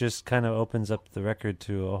say, this just kind of opens up the record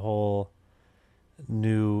to a whole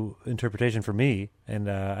new interpretation for me, and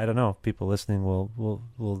I don't know if people listening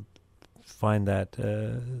will find that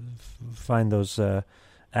find those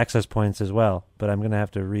access points as well, but I'm going to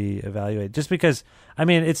have to reevaluate, just because, I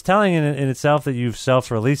mean, it's telling in itself that you've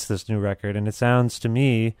self-released this new record, and it sounds to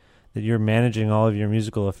me that you're managing all of your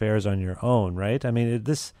musical affairs on your own, right? I mean, it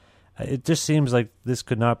just seems like this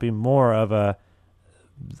could not be more of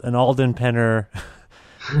an Alden Penner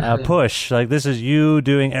push. Like, this is you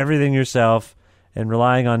doing everything yourself and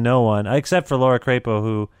relying on no one, except for Laura Crapo,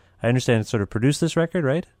 who I understand sort of produced this record,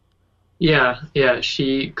 right? Yeah,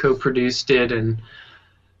 she co-produced it, and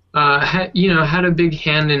had a big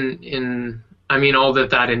hand in I mean, all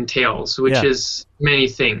that entails, which is many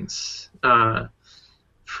things.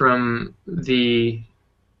 From the,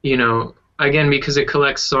 again, because it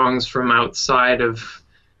collects songs from outside of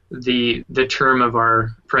the term of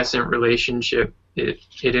our present relationship,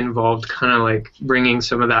 it involved kind of like bringing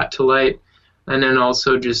some of that to light. And then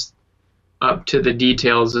also just up to the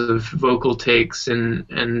details of vocal takes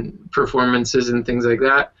and performances and things like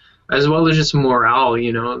that, as well as just morale.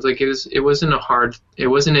 It's like it wasn't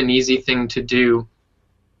an easy thing to do.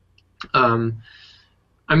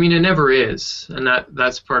 I mean, it never is, and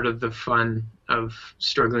that's part of the fun of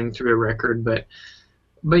struggling through a record. But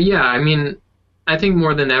yeah, I mean, I think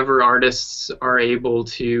more than ever, artists are able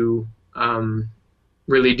to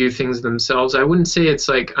really do things themselves. I wouldn't say it's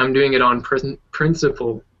like I'm doing it on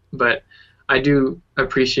principle, but I do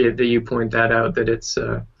appreciate that you point that out, that it's,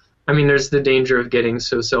 I mean, there's the danger of getting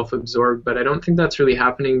so self-absorbed, but I don't think that's really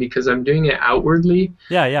happening because I'm doing it outwardly.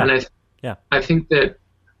 Yeah. And I think that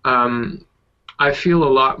I feel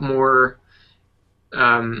a lot more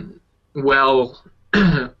well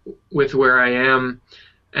with where I am,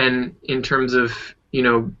 and in terms of, you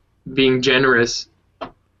know, being generous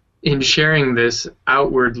in sharing this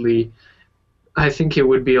outwardly. I think it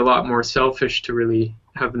would be a lot more selfish to really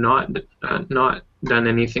have not done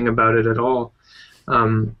anything about it at all.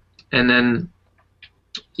 And then,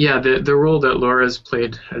 yeah, the role that Laura's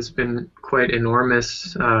played has been quite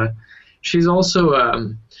enormous. She's also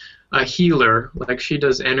a healer, like she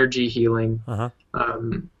does energy healing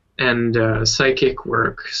and psychic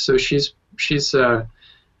work. So she's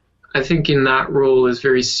I think in that role is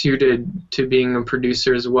very suited to being a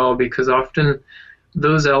producer as well, because often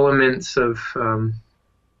those elements of, you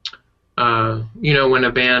know, when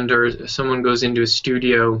a band or someone goes into a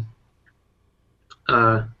studio,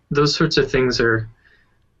 those sorts of things are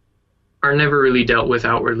never really dealt with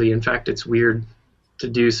outwardly. In fact, it's weird to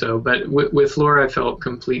do so. But with Laura, I felt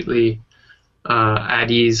completely at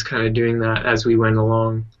ease kind of doing that as we went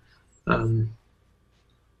along.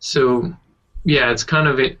 So, yeah, it's kind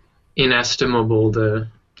of inestimable,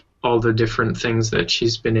 all the different things that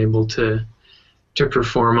she's been able to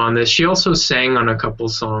perform on this. She also sang on a couple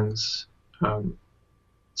songs.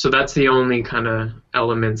 So that's the only kind of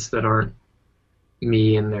elements that aren't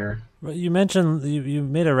me in there. You mentioned, you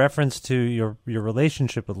made a reference to your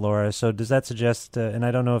relationship with Laura. So does that suggest, and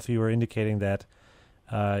I don't know if you were indicating that,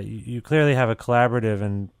 you clearly have a collaborative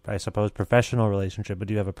and, I suppose, professional relationship, but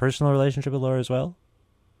do you have a personal relationship with Laura as well?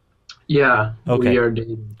 Yeah, okay. We are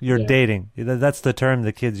dating. You're dating. That's the term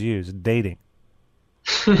the kids use, dating.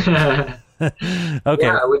 Okay.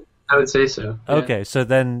 Yeah, I would say so. Yeah. Okay, so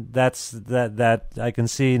then that's that I can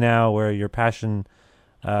see now where your passion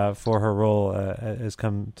for her role has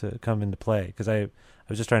come into play, because I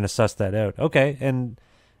was just trying to suss that out. Okay, and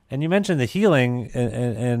you mentioned the healing,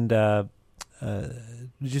 and did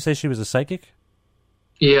you say she was a psychic?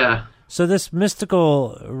 Yeah. So this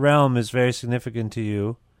mystical realm is very significant to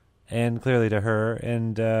you, and clearly to her,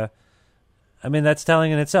 and I mean, that's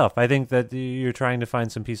telling in itself. I think that you're trying to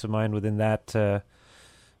find some peace of mind within that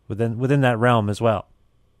within that realm as well.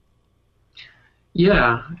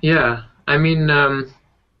 Yeah. I mean,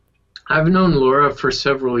 I've known Laura for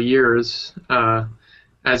several years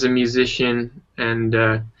as a musician,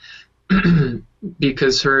 and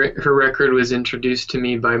because her record was introduced to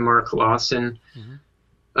me by Mark Lawson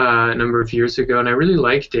a number of years ago, and I really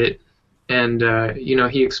liked it. And you know,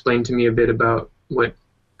 he explained to me a bit about what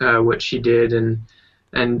she did,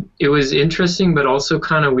 and it was interesting, but also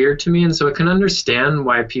kind of weird to me. And so I can understand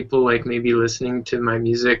why people like maybe listening to my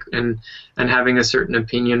music and having a certain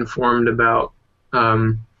opinion formed about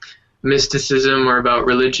mysticism or about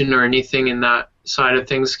religion or anything in that side of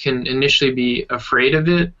things can initially be afraid of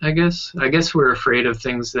it. I guess we're afraid of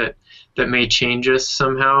things that may change us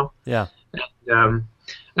somehow. Yeah. And,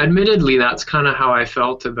 admittedly, that's kind of how I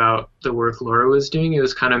felt about the work Laura was doing. It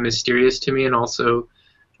was kind of mysterious to me, and also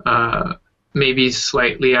maybe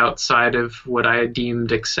slightly outside of what I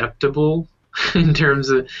deemed acceptable in terms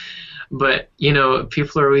of, but you know,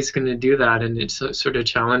 people are always going to do that, and it sort of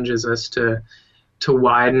challenges us to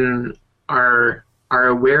widen our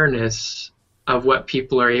awareness of what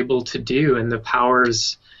people are able to do and the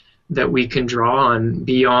powers that we can draw on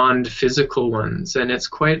beyond physical ones. And it's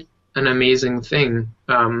quite an amazing thing.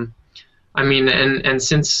 I mean, and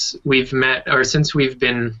since we've met, or since we've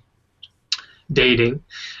been dating,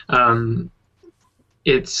 I've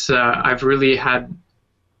really had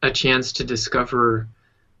a chance to discover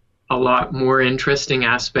a lot more interesting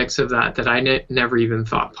aspects of that I never even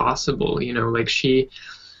thought possible. You know, like she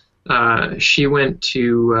went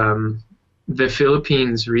to the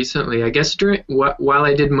Philippines recently. I guess while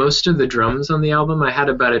I did most of the drums on the album, I had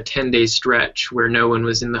about a 10-day stretch where no one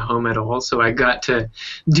was in the home at all, so I got to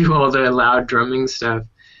do all the loud drumming stuff.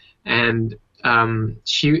 And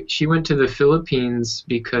she went to the Philippines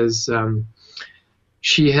because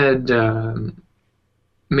she had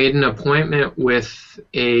made an appointment with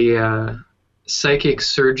a psychic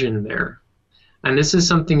surgeon there. And this is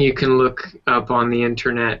something you can look up on the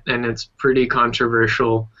internet, and it's pretty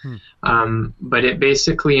controversial. But it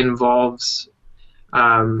basically involves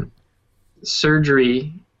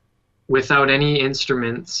surgery without any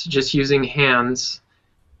instruments, just using hands.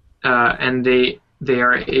 And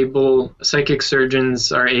psychic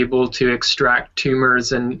surgeons are able to extract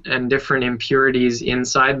tumors and different impurities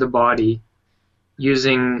inside the body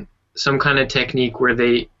using some kind of technique where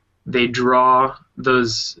they draw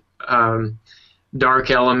those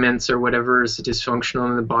dark elements or whatever is dysfunctional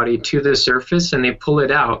in the body to the surface, and they pull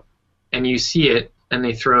it out, and you see it, and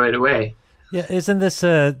they throw it away. Yeah, isn't this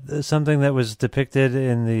something that was depicted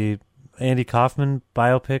in the Andy Kaufman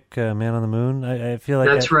biopic, Man on the Moon? I feel like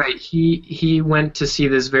that's right. He went to see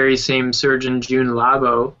this very same surgeon, June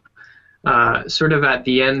Labo, sort of at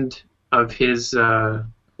the end of his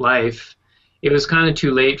life. It was kind of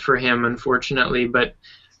too late for him, unfortunately, but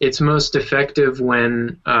it's most effective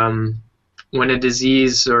when a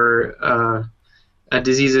disease or a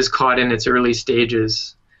disease is caught in its early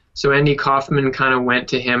stages. So Andy Kaufman kind of went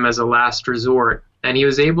to him as a last resort, and he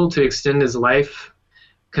was able to extend his life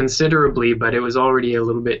considerably, but it was already a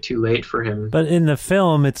little bit too late for him. But in the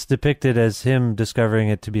film, it's depicted as him discovering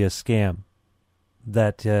it to be a scam,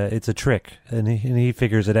 that it's a trick, and he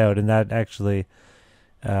figures it out, and that actually...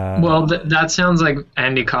 well, that sounds like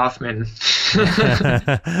Andy Kaufman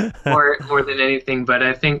more than anything, but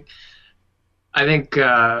I think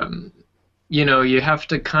you have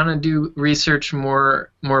to kind of do research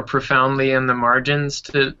more profoundly in the margins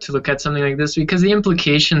to look at something like this, because the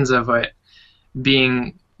implications of it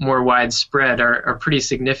being more widespread are pretty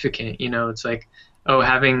significant. It's like,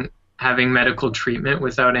 having medical treatment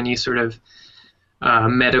without any sort of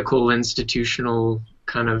medical institutional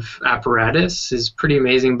kind of apparatus is pretty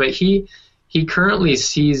amazing. But he currently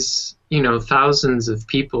sees thousands of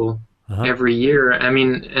people every year. I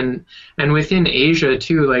mean, and within Asia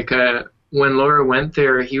too. Like when Laura went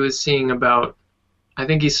there, he was seeing I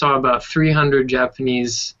think he saw about 300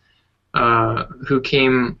 Japanese who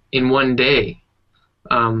came in one day.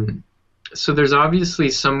 So there's obviously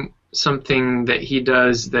something that he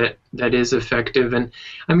does that is effective. And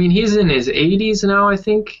I mean, he's in his 80s now, I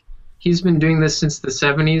think. He's been doing this since the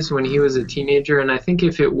 70s when he was a teenager, and I think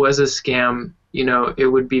if it was a scam,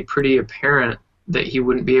 it would be pretty apparent that he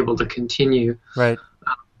wouldn't be able to continue. Right.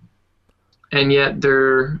 And yet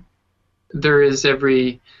there is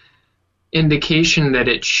every indication that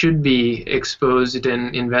it should be exposed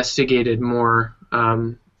and investigated more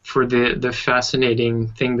for the fascinating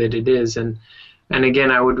thing that it is. And again,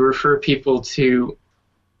 I would refer people to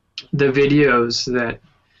the videos that,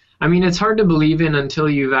 I mean, it's hard to believe in until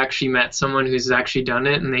you've actually met someone who's actually done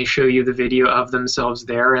it, and they show you the video of themselves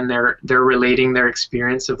there, and they're relating their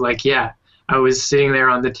experience of like, yeah, I was sitting there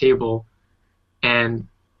on the table, and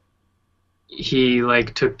he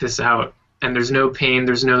like took this out, and there's no pain,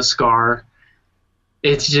 there's no scar.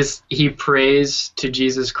 It's just he prays to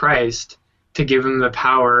Jesus Christ to give him the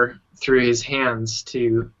power through his hands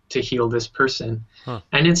to heal this person. Huh.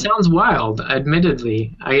 And it sounds wild,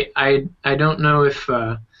 admittedly. I don't know if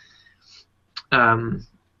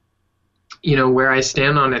where I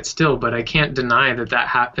stand on it still, but I can't deny that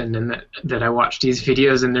happened, and that I watched these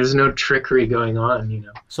videos and there's no trickery going on.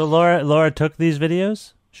 So Laura took these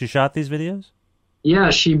videos? She shot these videos? Yeah,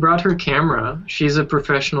 she brought her camera. She's a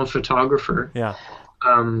professional photographer. Yeah.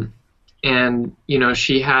 And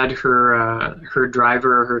she had her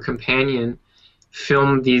driver, her companion,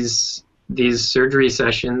 film these surgery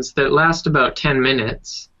sessions that last about 10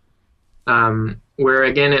 minutes, where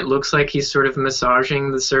again it looks like he's sort of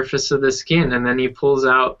massaging the surface of the skin, and then he pulls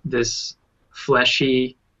out this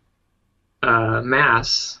fleshy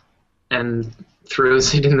mass and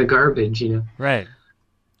throws it in the garbage. Right.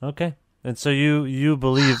 Okay. And so you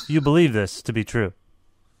believe this to be true?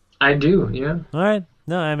 I do. Yeah. All right.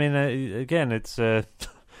 No, I mean, again, it's I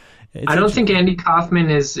don't think Andy Kaufman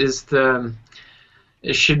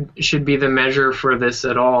should be the measure for this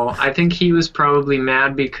at all. I think he was probably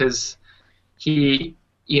mad because he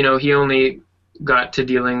only got to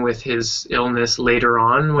dealing with his illness later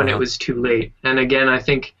on when it was too late. And again, I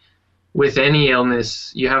think with any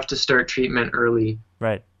illness, you have to start treatment early.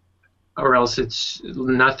 Right. Or else it's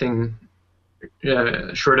nothing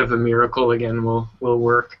short of a miracle again will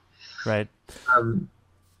work. Right.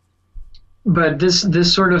 But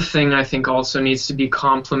this sort of thing, I think, also needs to be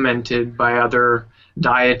complemented by other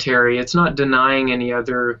dietary. It's not denying any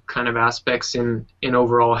other kind of aspects in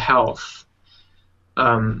overall health.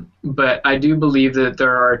 But I do believe that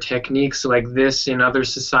there are techniques like this in other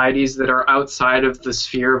societies that are outside of the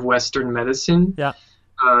sphere of Western medicine. Yeah.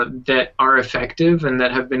 That are effective and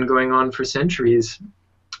that have been going on for centuries.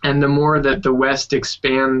 And the more that the West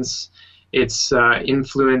expands its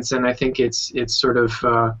influence, and I think it's sort of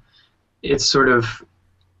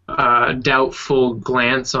doubtful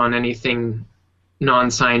glance on anything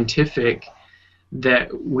non-scientific,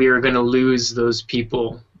 that we are going to lose those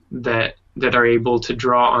people that that are able to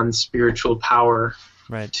draw on spiritual power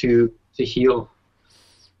Right. to heal.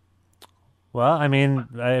 Well, I mean,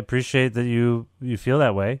 I appreciate that you feel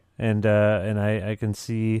that way, and I can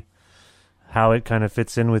see how it kind of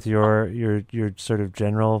fits in with your sort of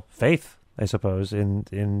general faith, I suppose,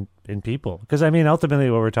 in people. Because I mean,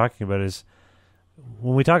 ultimately, what we're talking about is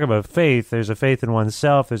when we talk about faith, there's a faith in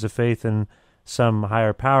oneself, there's a faith in some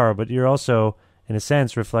higher power, but you're also, in a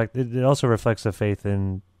sense, it also reflects a faith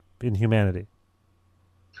in humanity.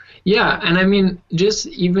 Yeah, and I mean, just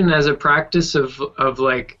even as a practice of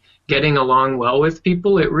like getting along well with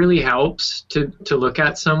people, it really helps to look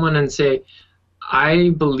at someone and say, I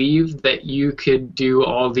believe that you could do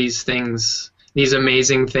all these things, these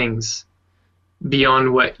amazing things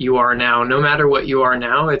beyond what you are now. No matter what you are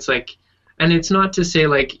now, it's like, and it's not to say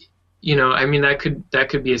like, you know, I mean, that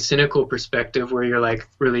could be a cynical perspective where you're like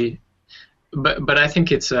really, but I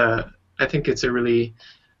think it's a really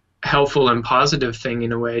helpful and positive thing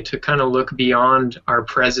in a way to kind of look beyond our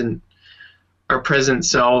present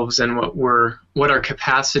selves and what our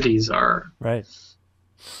capacities are. Right.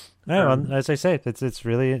 No, as I say, it's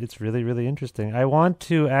really interesting. I want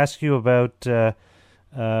to ask you about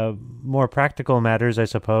more practical matters, I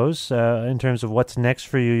suppose, in terms of what's next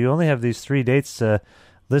for you. You only have these 3 dates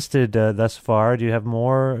listed thus far. Do you have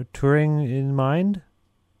more touring in mind?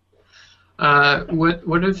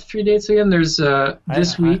 What are the 3 dates again? There's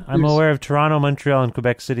this week. I'm aware of Toronto, Montreal, and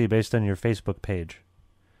Quebec City based on your Facebook page.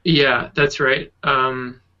 Yeah, that's right.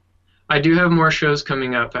 I do have more shows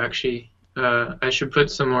coming up, actually. I should put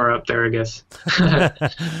some more up there, I guess.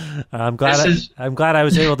 I'm glad I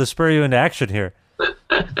was able to spur you into action here.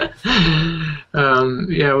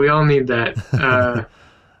 Yeah, we all need that.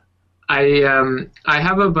 I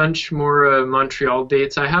have a bunch more Montreal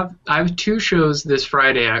dates. I have 2 shows this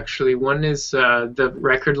Friday, actually. One is the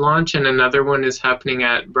record launch, and another one is happening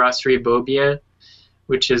at Brasserie Beaubien,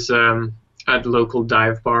 which is a local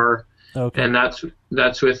dive bar. Okay. And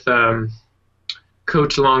that's with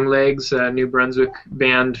Coach Longlegs, a New Brunswick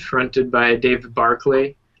band fronted by Dave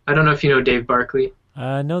Barclay. I don't know if you know Dave Barclay.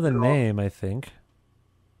 I know the name, I think.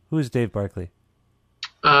 Who is Dave Barclay?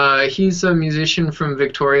 He's a musician from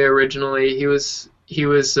Victoria originally. He was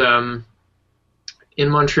in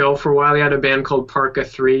Montreal for a while. He had a band called Parka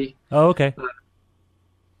 3. Oh, okay.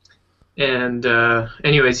 And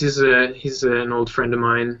anyways, he's an old friend of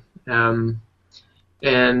mine.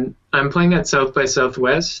 And I'm playing at South by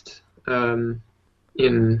Southwest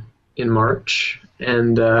in March,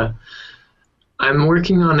 and I'm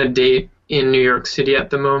working on a date in New York City at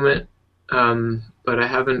the moment, but I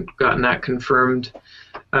haven't gotten that confirmed.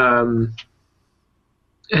 And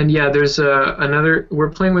yeah, there's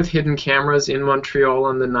we're playing with Hidden Cameras in Montreal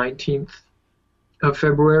on the 19th of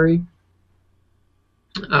February.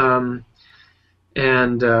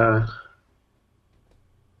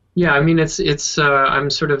 Yeah, I mean, it's I'm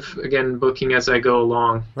sort of, again, booking as I go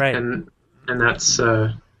along. Right. And that's,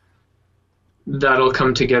 that'll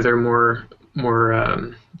come together more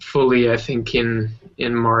fully, I think, in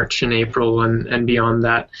March and April and beyond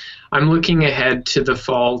that. I'm looking ahead to the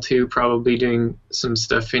fall too, probably doing some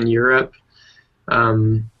stuff in Europe,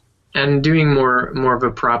 and doing more of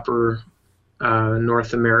a proper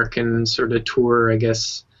North American sort of tour, I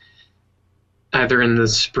guess, either in the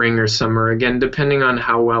spring or summer, again, depending on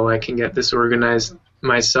how well I can get this organized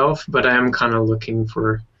myself, but I am kind of looking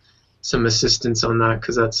for some assistance on that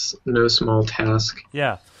because that's no small task.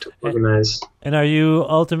 Yeah. To organize. And are you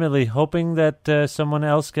ultimately hoping that someone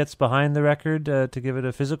else gets behind the record to give it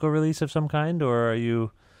a physical release of some kind, or are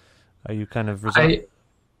you kind of resigned?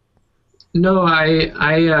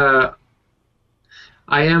 I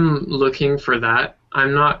am looking for that.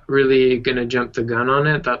 I'm not really going to jump the gun on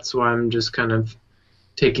it. That's why I'm just kind of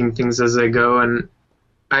taking things as I go, and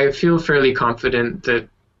I feel fairly confident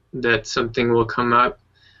that something will come up.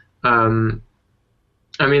 I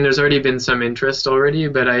mean, there's already been some interest already,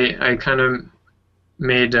 but I kind of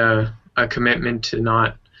made a commitment to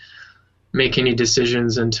not make any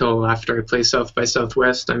decisions until after I play South by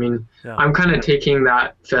Southwest. I mean, yeah. I'm kind of taking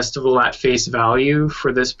that festival at face value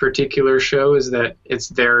for this particular show, is that it's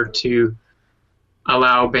there to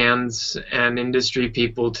allow bands and industry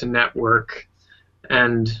people to network,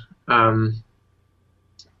 and that's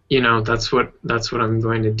what I'm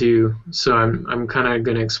going to do. So I'm kind of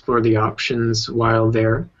going to explore the options while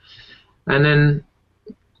there, and then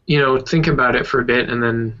think about it for a bit, and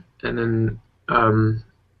then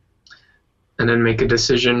make a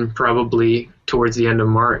decision probably towards the end of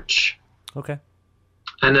March. Okay.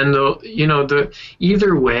 And then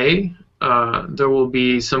either way, there will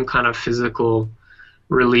be some kind of physical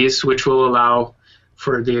release, which will allow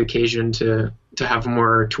for the occasion to to have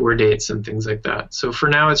more tour dates and things like that. So for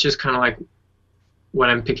now, it's just kind of like what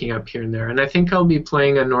I'm picking up here and there. And I think I'll be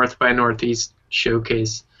playing a North by Northeast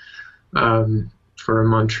showcase for a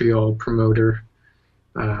Montreal promoter.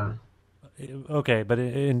 Okay, but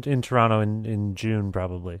in Toronto in June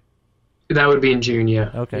probably. That would be in June, yeah.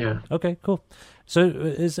 Okay. Yeah. Okay, cool.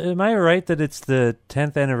 So am I right that it's the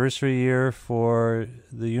 10th anniversary year for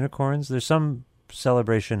the Unicorns? There's some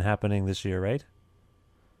celebration happening this year, right?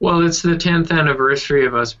 Well, it's the 10th anniversary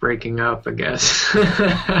of us breaking up, I guess.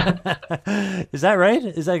 Is that right?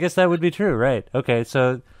 I guess that would be true, right? Okay,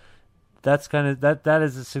 so that's kind of that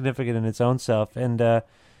is significant in its own self, and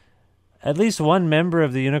at least one member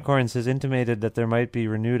of the Unicorns has intimated that there might be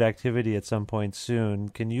renewed activity at some point soon.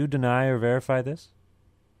 Can you deny or verify this?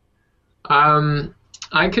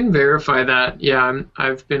 I can verify that. Yeah,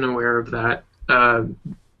 I've been aware of that.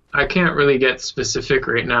 I can't really get specific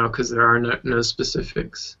right now because there are no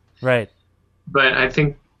specifics. Right. But I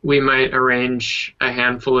think we might arrange a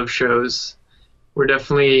handful of shows. We're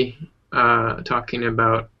definitely talking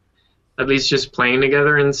about at least just playing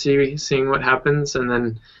together and seeing what happens, and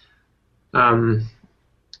then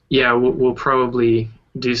we'll probably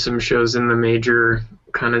do some shows in the major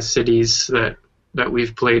kind of cities that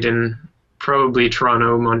we've played in, probably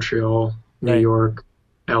Toronto, Montreal, New York,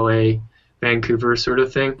 LA, Vancouver, sort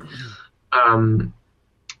of thing.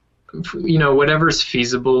 Whatever's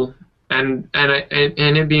feasible, and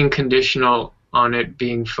it being conditional on it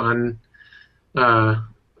being fun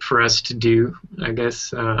for us to do, I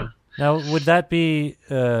guess. Now, would that be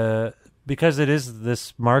because it is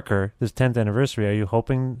this marker, this 10th anniversary? Are you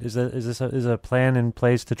hoping is a plan in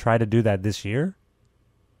place to try to do that this year?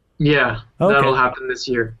 Yeah, okay. That'll happen this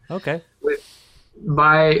year. Okay.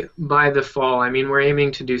 By the fall. I mean, we're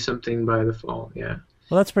aiming to do something by the fall. Yeah.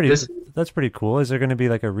 Well, that's pretty cool. Is there going to be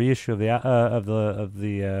like a reissue of the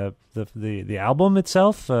album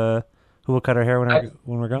itself? Who Will Cut Our Hair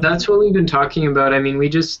when we're gone? That's what we've been talking about. I mean, we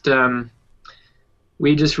just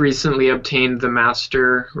recently obtained the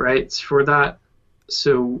master rights for that,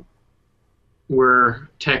 so we're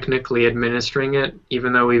technically administering it,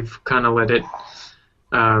 even though we've kind of let it.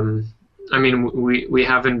 I mean, we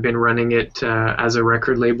haven't been running it as a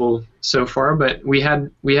record label so far, but we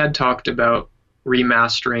had talked about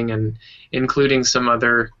remastering and including some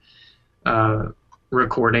other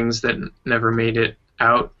recordings that never made it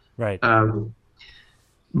out. Right.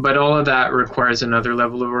 But all of that requires another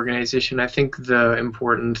level of organization. I think the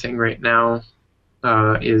important thing right now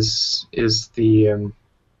is the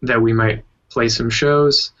that we might play some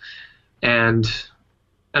shows and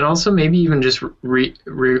also maybe even just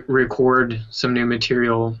record some new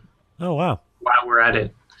material. Oh wow! While we're at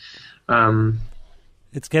it,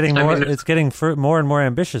 it's getting more and more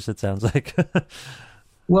ambitious. It sounds like.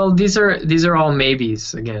 Well, these are all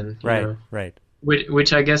maybes again. Right, right.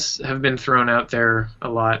 Which I guess have been thrown out there a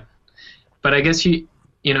lot, but I guess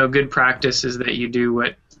good practice is that you do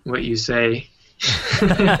what you say.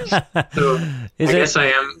 So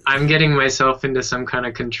I'm getting myself into some kind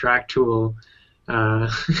of contractual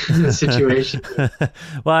situation.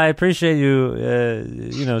 Well, I appreciate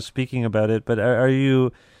you, speaking about it, but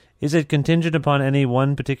is it contingent upon any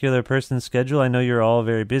one particular person's schedule? I know you're all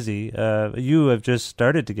very busy. You have just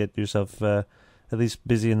started to get yourself at least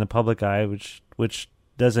busy in the public eye, which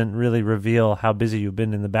doesn't really reveal how busy you've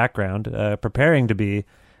been in the background, preparing to be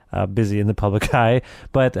busy in the public eye.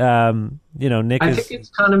 But, Nick I think it's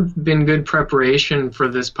kind of been good preparation for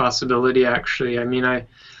this possibility, actually. I mean, I've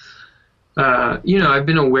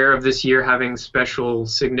been aware of this year having special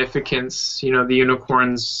significance. The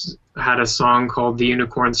Unicorns had a song called The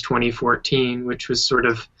Unicorns 2014, which was sort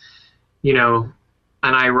of, an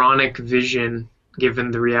ironic vision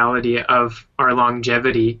given the reality of our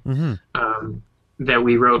longevity that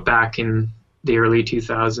we wrote back in the early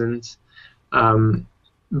 2000s.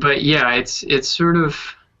 But yeah, it's sort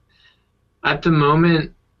of, at the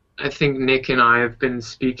moment, I think Nick and I have been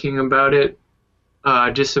speaking about it,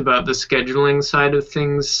 just about the scheduling side of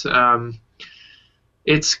things.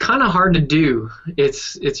 It's kind of hard to do.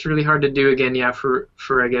 It's really hard to do again, for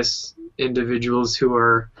I guess individuals who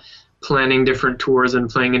are planning different tours and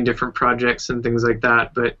playing in different projects and things like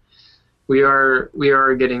that. But we are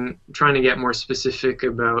trying to get more specific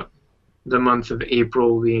about the month of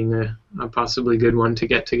April being a possibly good one to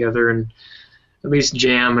get together and at least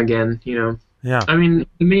jam again. Yeah. I mean,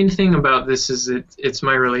 the main thing about this is it's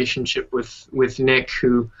my relationship with Nick,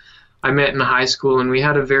 who I met in high school, and we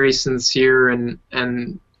had a very sincere and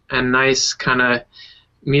nice kind of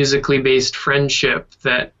musically based friendship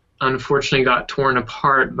that unfortunately got torn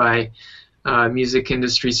apart by music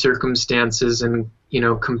industry circumstances and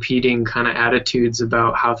competing kind of attitudes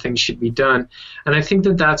about how things should be done. And I think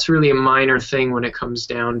that that's really a minor thing when it comes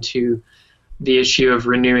down to the issue of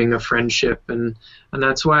renewing a friendship. And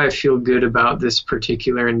that's why I feel good about this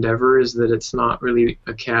particular endeavor, is that it's not really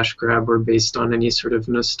a cash grab or based on any sort of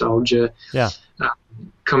nostalgia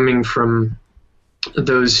coming from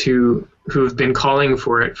those who've been calling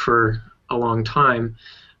for it for a long time.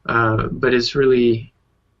 But it's really,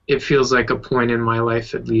 it feels like a point in my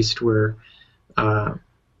life, at least, where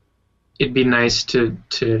it'd be nice to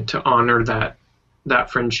honor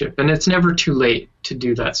that friendship. And it's never too late to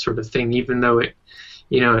do that sort of thing, even though it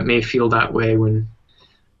may feel that way when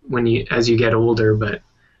you, as you get older. But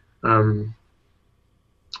at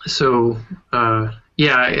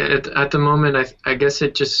the moment, I guess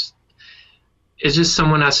it's just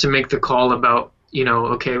someone has to make the call about,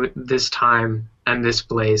 okay, this time and this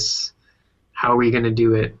place, how are we going to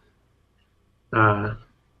do it?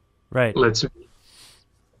 Right. Let's.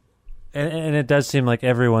 And it does seem like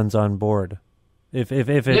everyone's on board. If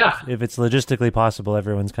it's logistically possible,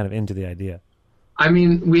 everyone's kind of into the idea. I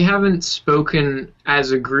mean, we haven't spoken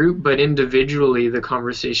as a group, but individually, the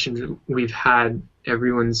conversations we've had,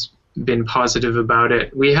 everyone's been positive about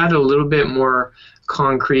it. We had a little bit more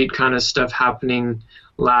concrete kind of stuff happening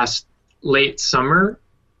late summer,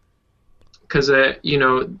 because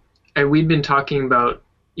we'd been talking about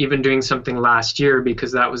even doing something last year,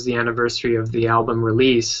 because that was the anniversary of the album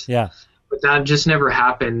release. Yeah. But that just never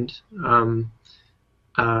happened.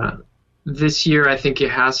 This year, I think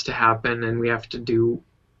it has to happen, and we have to do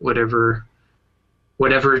whatever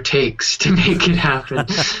it takes to make it happen.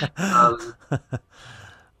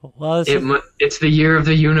 Well, it's the year of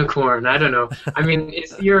the unicorn. I don't know. I mean,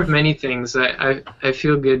 it's the year of many things. I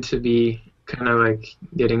feel good to be kind of like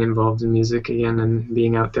getting involved in music again and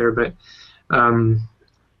being out there. But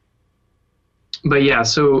yeah,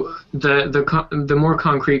 so the more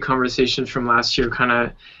concrete conversations from last year kind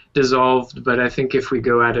of dissolved. But I think if we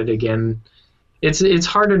go at it again, it's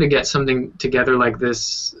harder to get something together like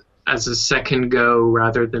this as a second go,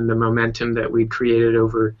 rather than the momentum that we created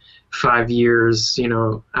over 5 years,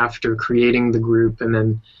 after creating the group. And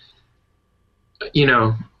then,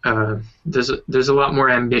 there's a lot more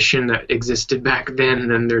ambition that existed back then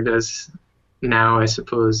than there does now, I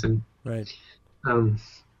suppose. And right.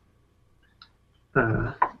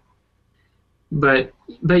 But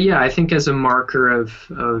yeah, I think as a marker of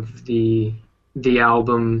the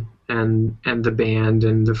album and the band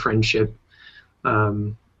and the friendship,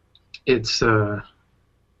 it's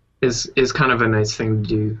is kind of a nice thing to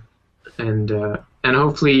do, and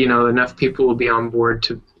hopefully enough people will be on board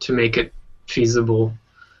to make it feasible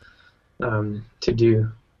to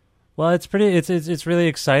do. Well, it's really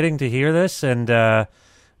exciting to hear this, and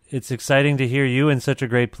it's exciting to hear you in such a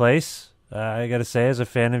great place. I got to say, as a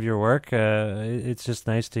fan of your work, it's just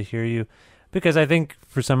nice to hear you, because I think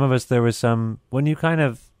for some of us there was when you kind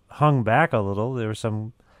of hung back a little, there was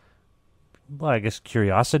some, well, I guess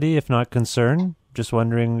curiosity, if not concern, just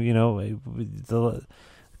wondering, the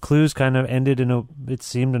clues kind of ended it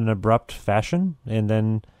seemed an abrupt fashion, and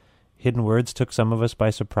then Hidden Words took some of us by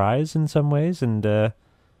surprise in some ways, and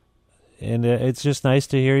it's just nice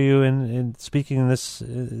to hear you in speaking in this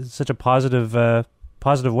such a positive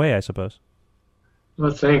way, I suppose.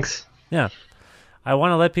 Well, thanks. Yeah. I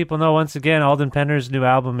want to let people know once again, Alden Penner's new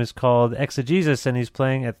album is called Exegesis, and he's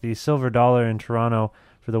playing at the Silver Dollar in Toronto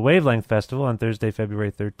for the Wavelength Festival on Thursday,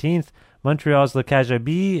 February 13th, Montreal's Le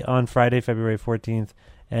Cajabi on Friday, February 14th,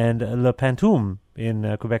 and Le Pantoum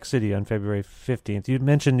in Quebec City on February 15th. You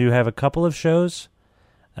mentioned you have a couple of shows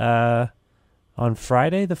on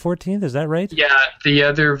Friday, the 14th, is that right? Yeah, the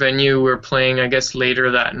other venue we're playing, I guess,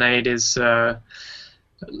 later that night is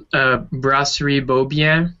Brasserie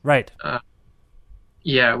Beaubien. Right.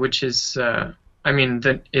 Yeah, which is,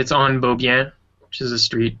 it's on Beaubien, which is a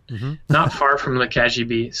street, not far from Le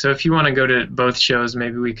Cajabi. So if you want to go to both shows,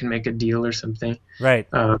 maybe we can make a deal or something. Right.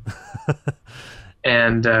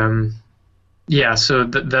 And yeah, so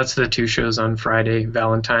that's the two shows on Friday,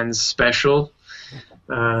 Valentine's special,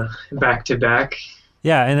 back to back.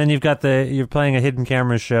 Yeah, and then you're playing a hidden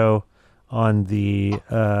camera show on the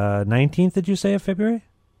 19th, did you say, of February?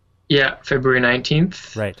 Yeah, February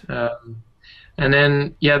 19th. Right. And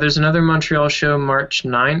then, there's another Montreal show March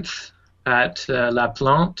 9th at La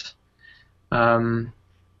Plante. And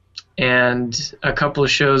a couple of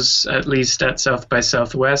shows, at least at South by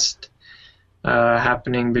Southwest,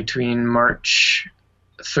 happening between March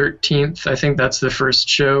 13th. I think that's the first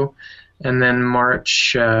show. And then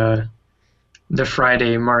the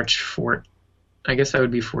Friday, March 4th. I guess that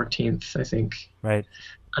would be 14th, I think. Right.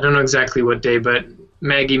 I don't know exactly what day, but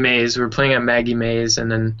Maggie Mays. We're playing at Maggie Mays,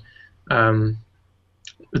 and then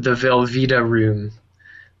the Velveeta room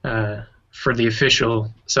for the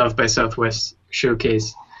official South by Southwest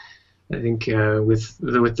showcase. I think with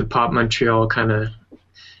the Pop Montreal kind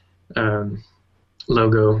of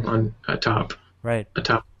logo on atop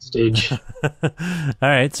stage. All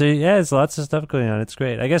right, so yeah, there's lots of stuff going on. It's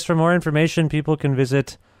great. I guess for more information, people can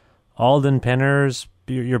visit Alden Penner's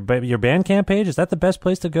your Bandcamp page. Is that the best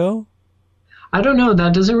place to go? I don't know.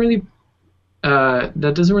 That doesn't really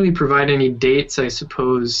provide any dates, I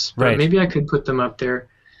suppose. But maybe I could put them up there.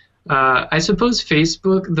 I suppose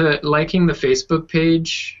Facebook, liking the Facebook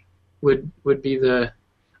page would be the.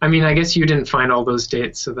 I mean, I guess you didn't find all those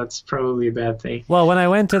dates, so that's probably a bad thing. Well, when I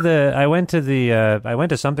went to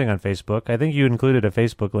something on Facebook. I think you included a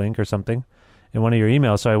Facebook link or something in one of your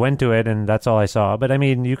emails, so I went to it, and that's all I saw. But I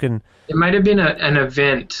mean, you can. It might have been an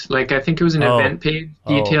event. Like, I think it was an event page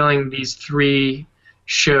detailing these 3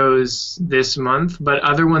 shows this month, but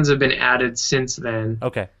other ones have been added since then.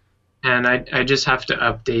 Okay. And I just have to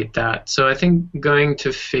update that. So I think going to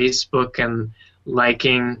Facebook and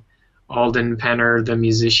liking Alden Penner, the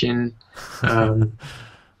musician,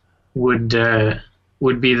 would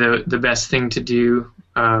be the best thing to do,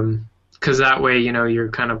 because that way, you're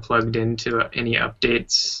kind of plugged into any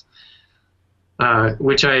updates,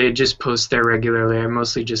 which I just post there regularly. I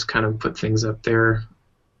mostly just kind of put things up there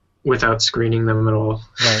without screening them at all.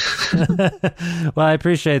 Right. Well, I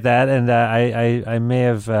appreciate that, and I may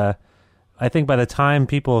have. I think by the time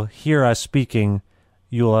people hear us speaking,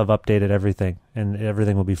 you'll have updated everything, and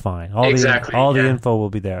everything will be fine. All the info will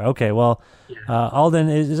be there. Okay, well, Alden,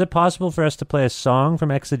 is it possible for us to play a song from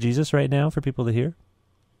Exegesis right now for people to hear?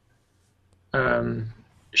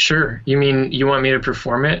 Sure. You mean you want me to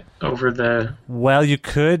perform it over the... Well, you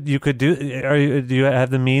could do... do you have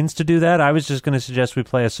the means to do that? I was just going to suggest we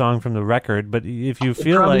play a song from the record, but if you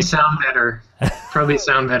feel like... Probably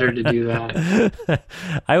sound better to do that.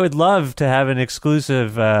 I would love to have an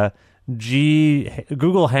exclusive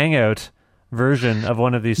Google Hangout version of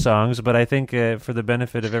one of these songs, but I think for the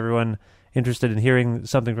benefit of everyone interested in hearing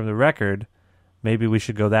something from the record, maybe we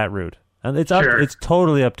should go that route. And it's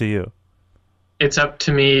totally up to you. It's up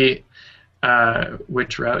to me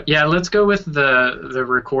which route. Yeah, let's go with the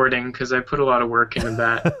recording, because I put a lot of work into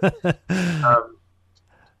that.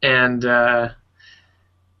 And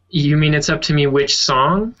you mean it's up to me which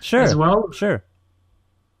song as well? Sure.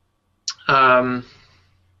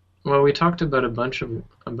 Well, we talked about a bunch of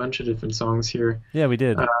different songs here. Yeah, we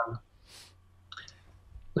did.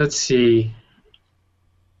 Let's see.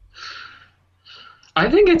 I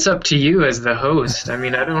think it's up to you as the host. I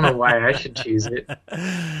mean, I don't know why I should choose it.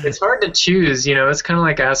 It's hard to choose, It's kind of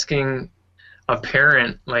like asking a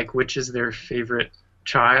parent, like, which is their favorite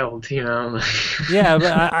child, Yeah,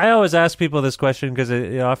 but I always ask people this question because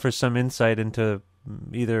it offers some insight into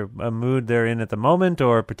either a mood they're in at the moment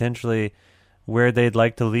or potentially where they'd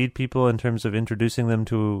like to lead people in terms of introducing them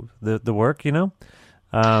to the work,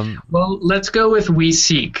 Well, let's go with We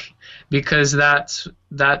Seek, because that's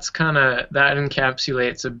kind of, that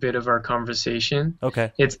encapsulates a bit of our conversation.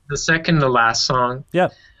 Okay. It's the second to last song.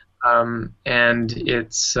 Yep. And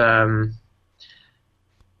it's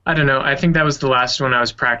I don't know, I think that was the last one I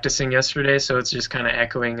was practicing yesterday, so it's just kind of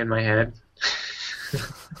echoing in my head.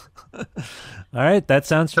 All right, that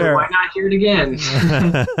sounds fair. So why not hear it again?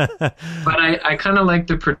 But I kind of like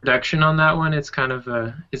the production on that one. It's kind of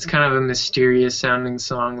a mysterious sounding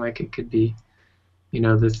song, like it could be,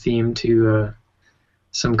 the theme to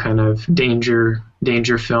some kind of danger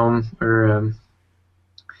film or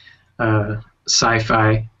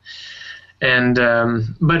sci-fi. And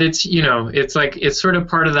but it's it's sort of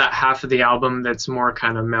part of that half of the album that's more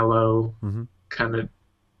kind of mellow, kind of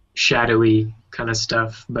shadowy kind of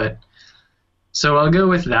stuff. But so I'll go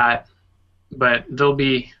with that. But there'll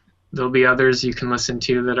be others you can listen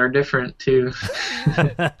to that are different too.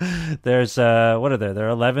 There's what are there? There are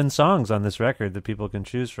 11 songs on this record that people can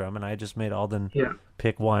choose from, and I just made Alden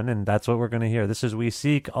pick one, and that's what we're going to hear. This is We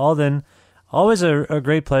Seek. Alden, always a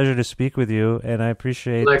great pleasure to speak with you, and I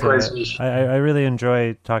appreciate. Likewise, Vish. I really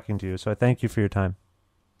enjoy talking to you, so I thank you for your time.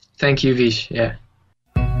 Thank you, Vish. Yeah.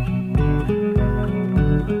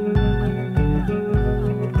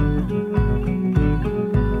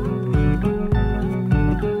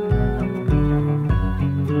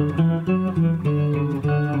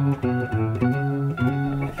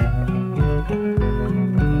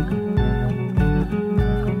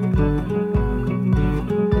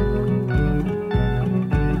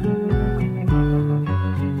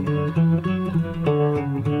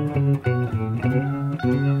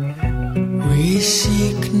 We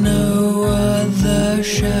seek no other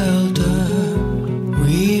shelter.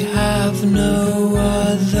 We have no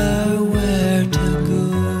other where to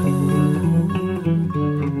go.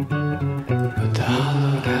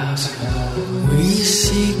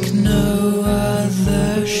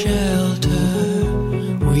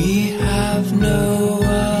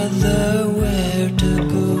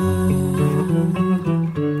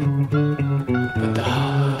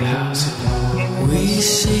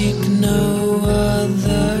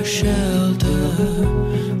 shelter.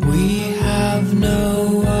 We have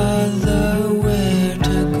no other where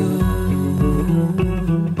to go.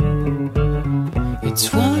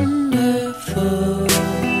 It's wonderful.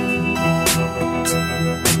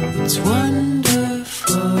 It's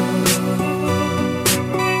wonderful.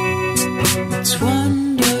 It's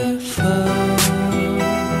wonderful.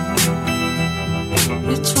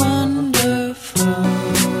 It's wonderful.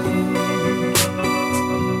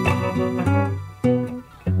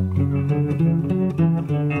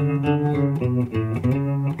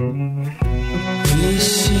 We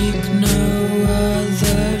seek no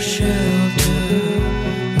other shelter.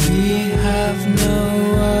 We have no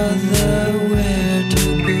other where to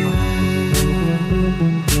go.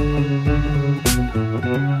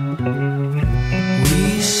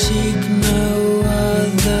 We seek no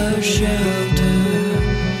other shelter.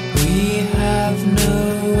 We have no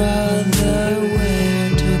other where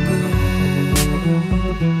to go.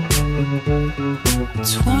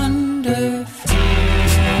 It's wonderful.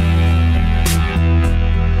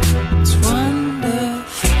 It's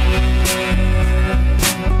wonderful.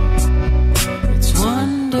 It's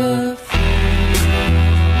wonderful.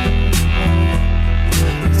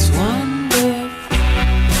 It's wonderful.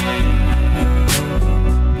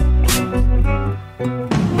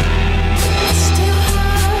 I still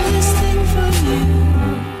have this thing for you.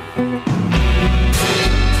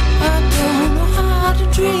 I don't know how to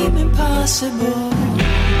dream impossible.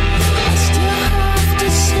 I still have to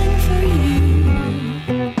sing for you.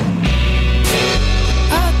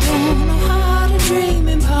 I don't know how to dream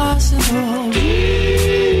impossible. Dreams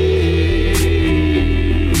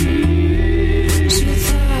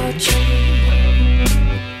without you.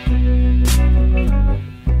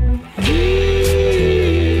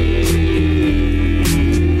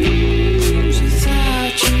 Dreams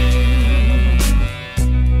without you.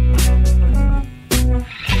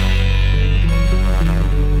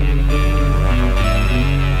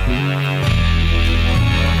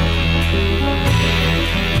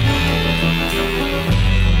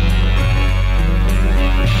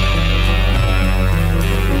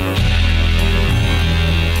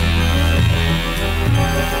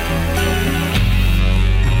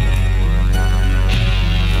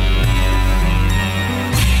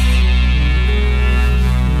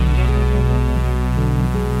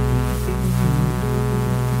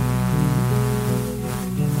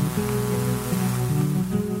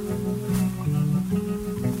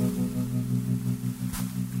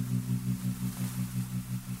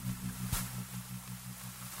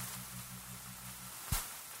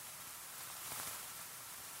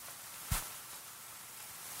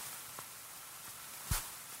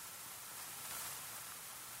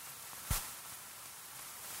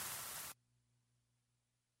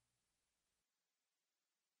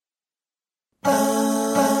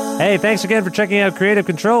 Hey, thanks again for checking out Creative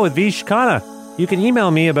Control with Vish Khanna. You can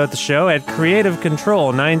email me about the show at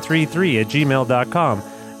creativecontrol933@gmail.com.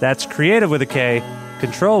 That's creative with a K,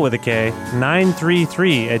 control with a K,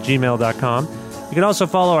 933@gmail.com. You can also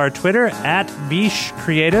follow our Twitter at Vish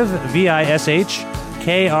Creative,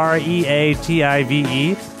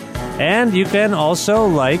 VISHKREATIVE. And you can also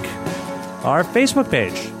like our Facebook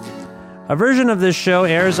page. A version of this show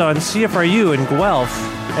airs on CFRU in Guelph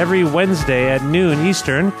every Wednesday at noon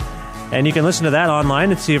Eastern, and you can listen to that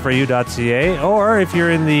online at cfru.ca, or if you're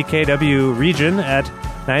in the KW region at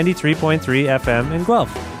 93.3 FM in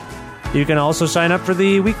Guelph. You can also sign up for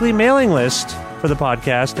the weekly mailing list for the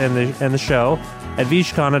podcast and the show at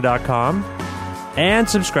vishkhanna.com, and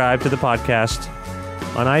subscribe to the podcast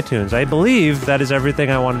on iTunes. I believe that is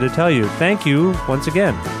everything I wanted to tell you. Thank you once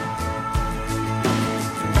again.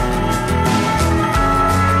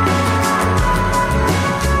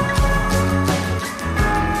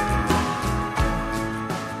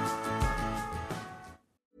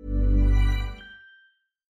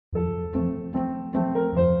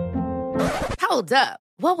 Hold up.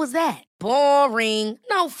 What was that? Boring.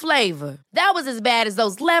 No flavor. That was as bad as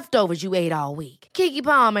those leftovers you ate all week. Keke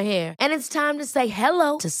Palmer here, and it's time to say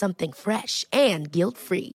hello to something fresh and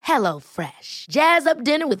guilt-free. Hello Fresh. Jazz up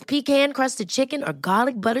dinner with pecan-crusted chicken or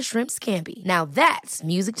garlic butter shrimp scampi. Now that's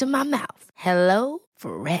music to my mouth. Hello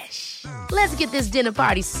Fresh. Let's get this dinner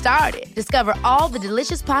party started. Discover all the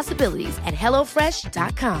delicious possibilities at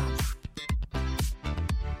HelloFresh.com.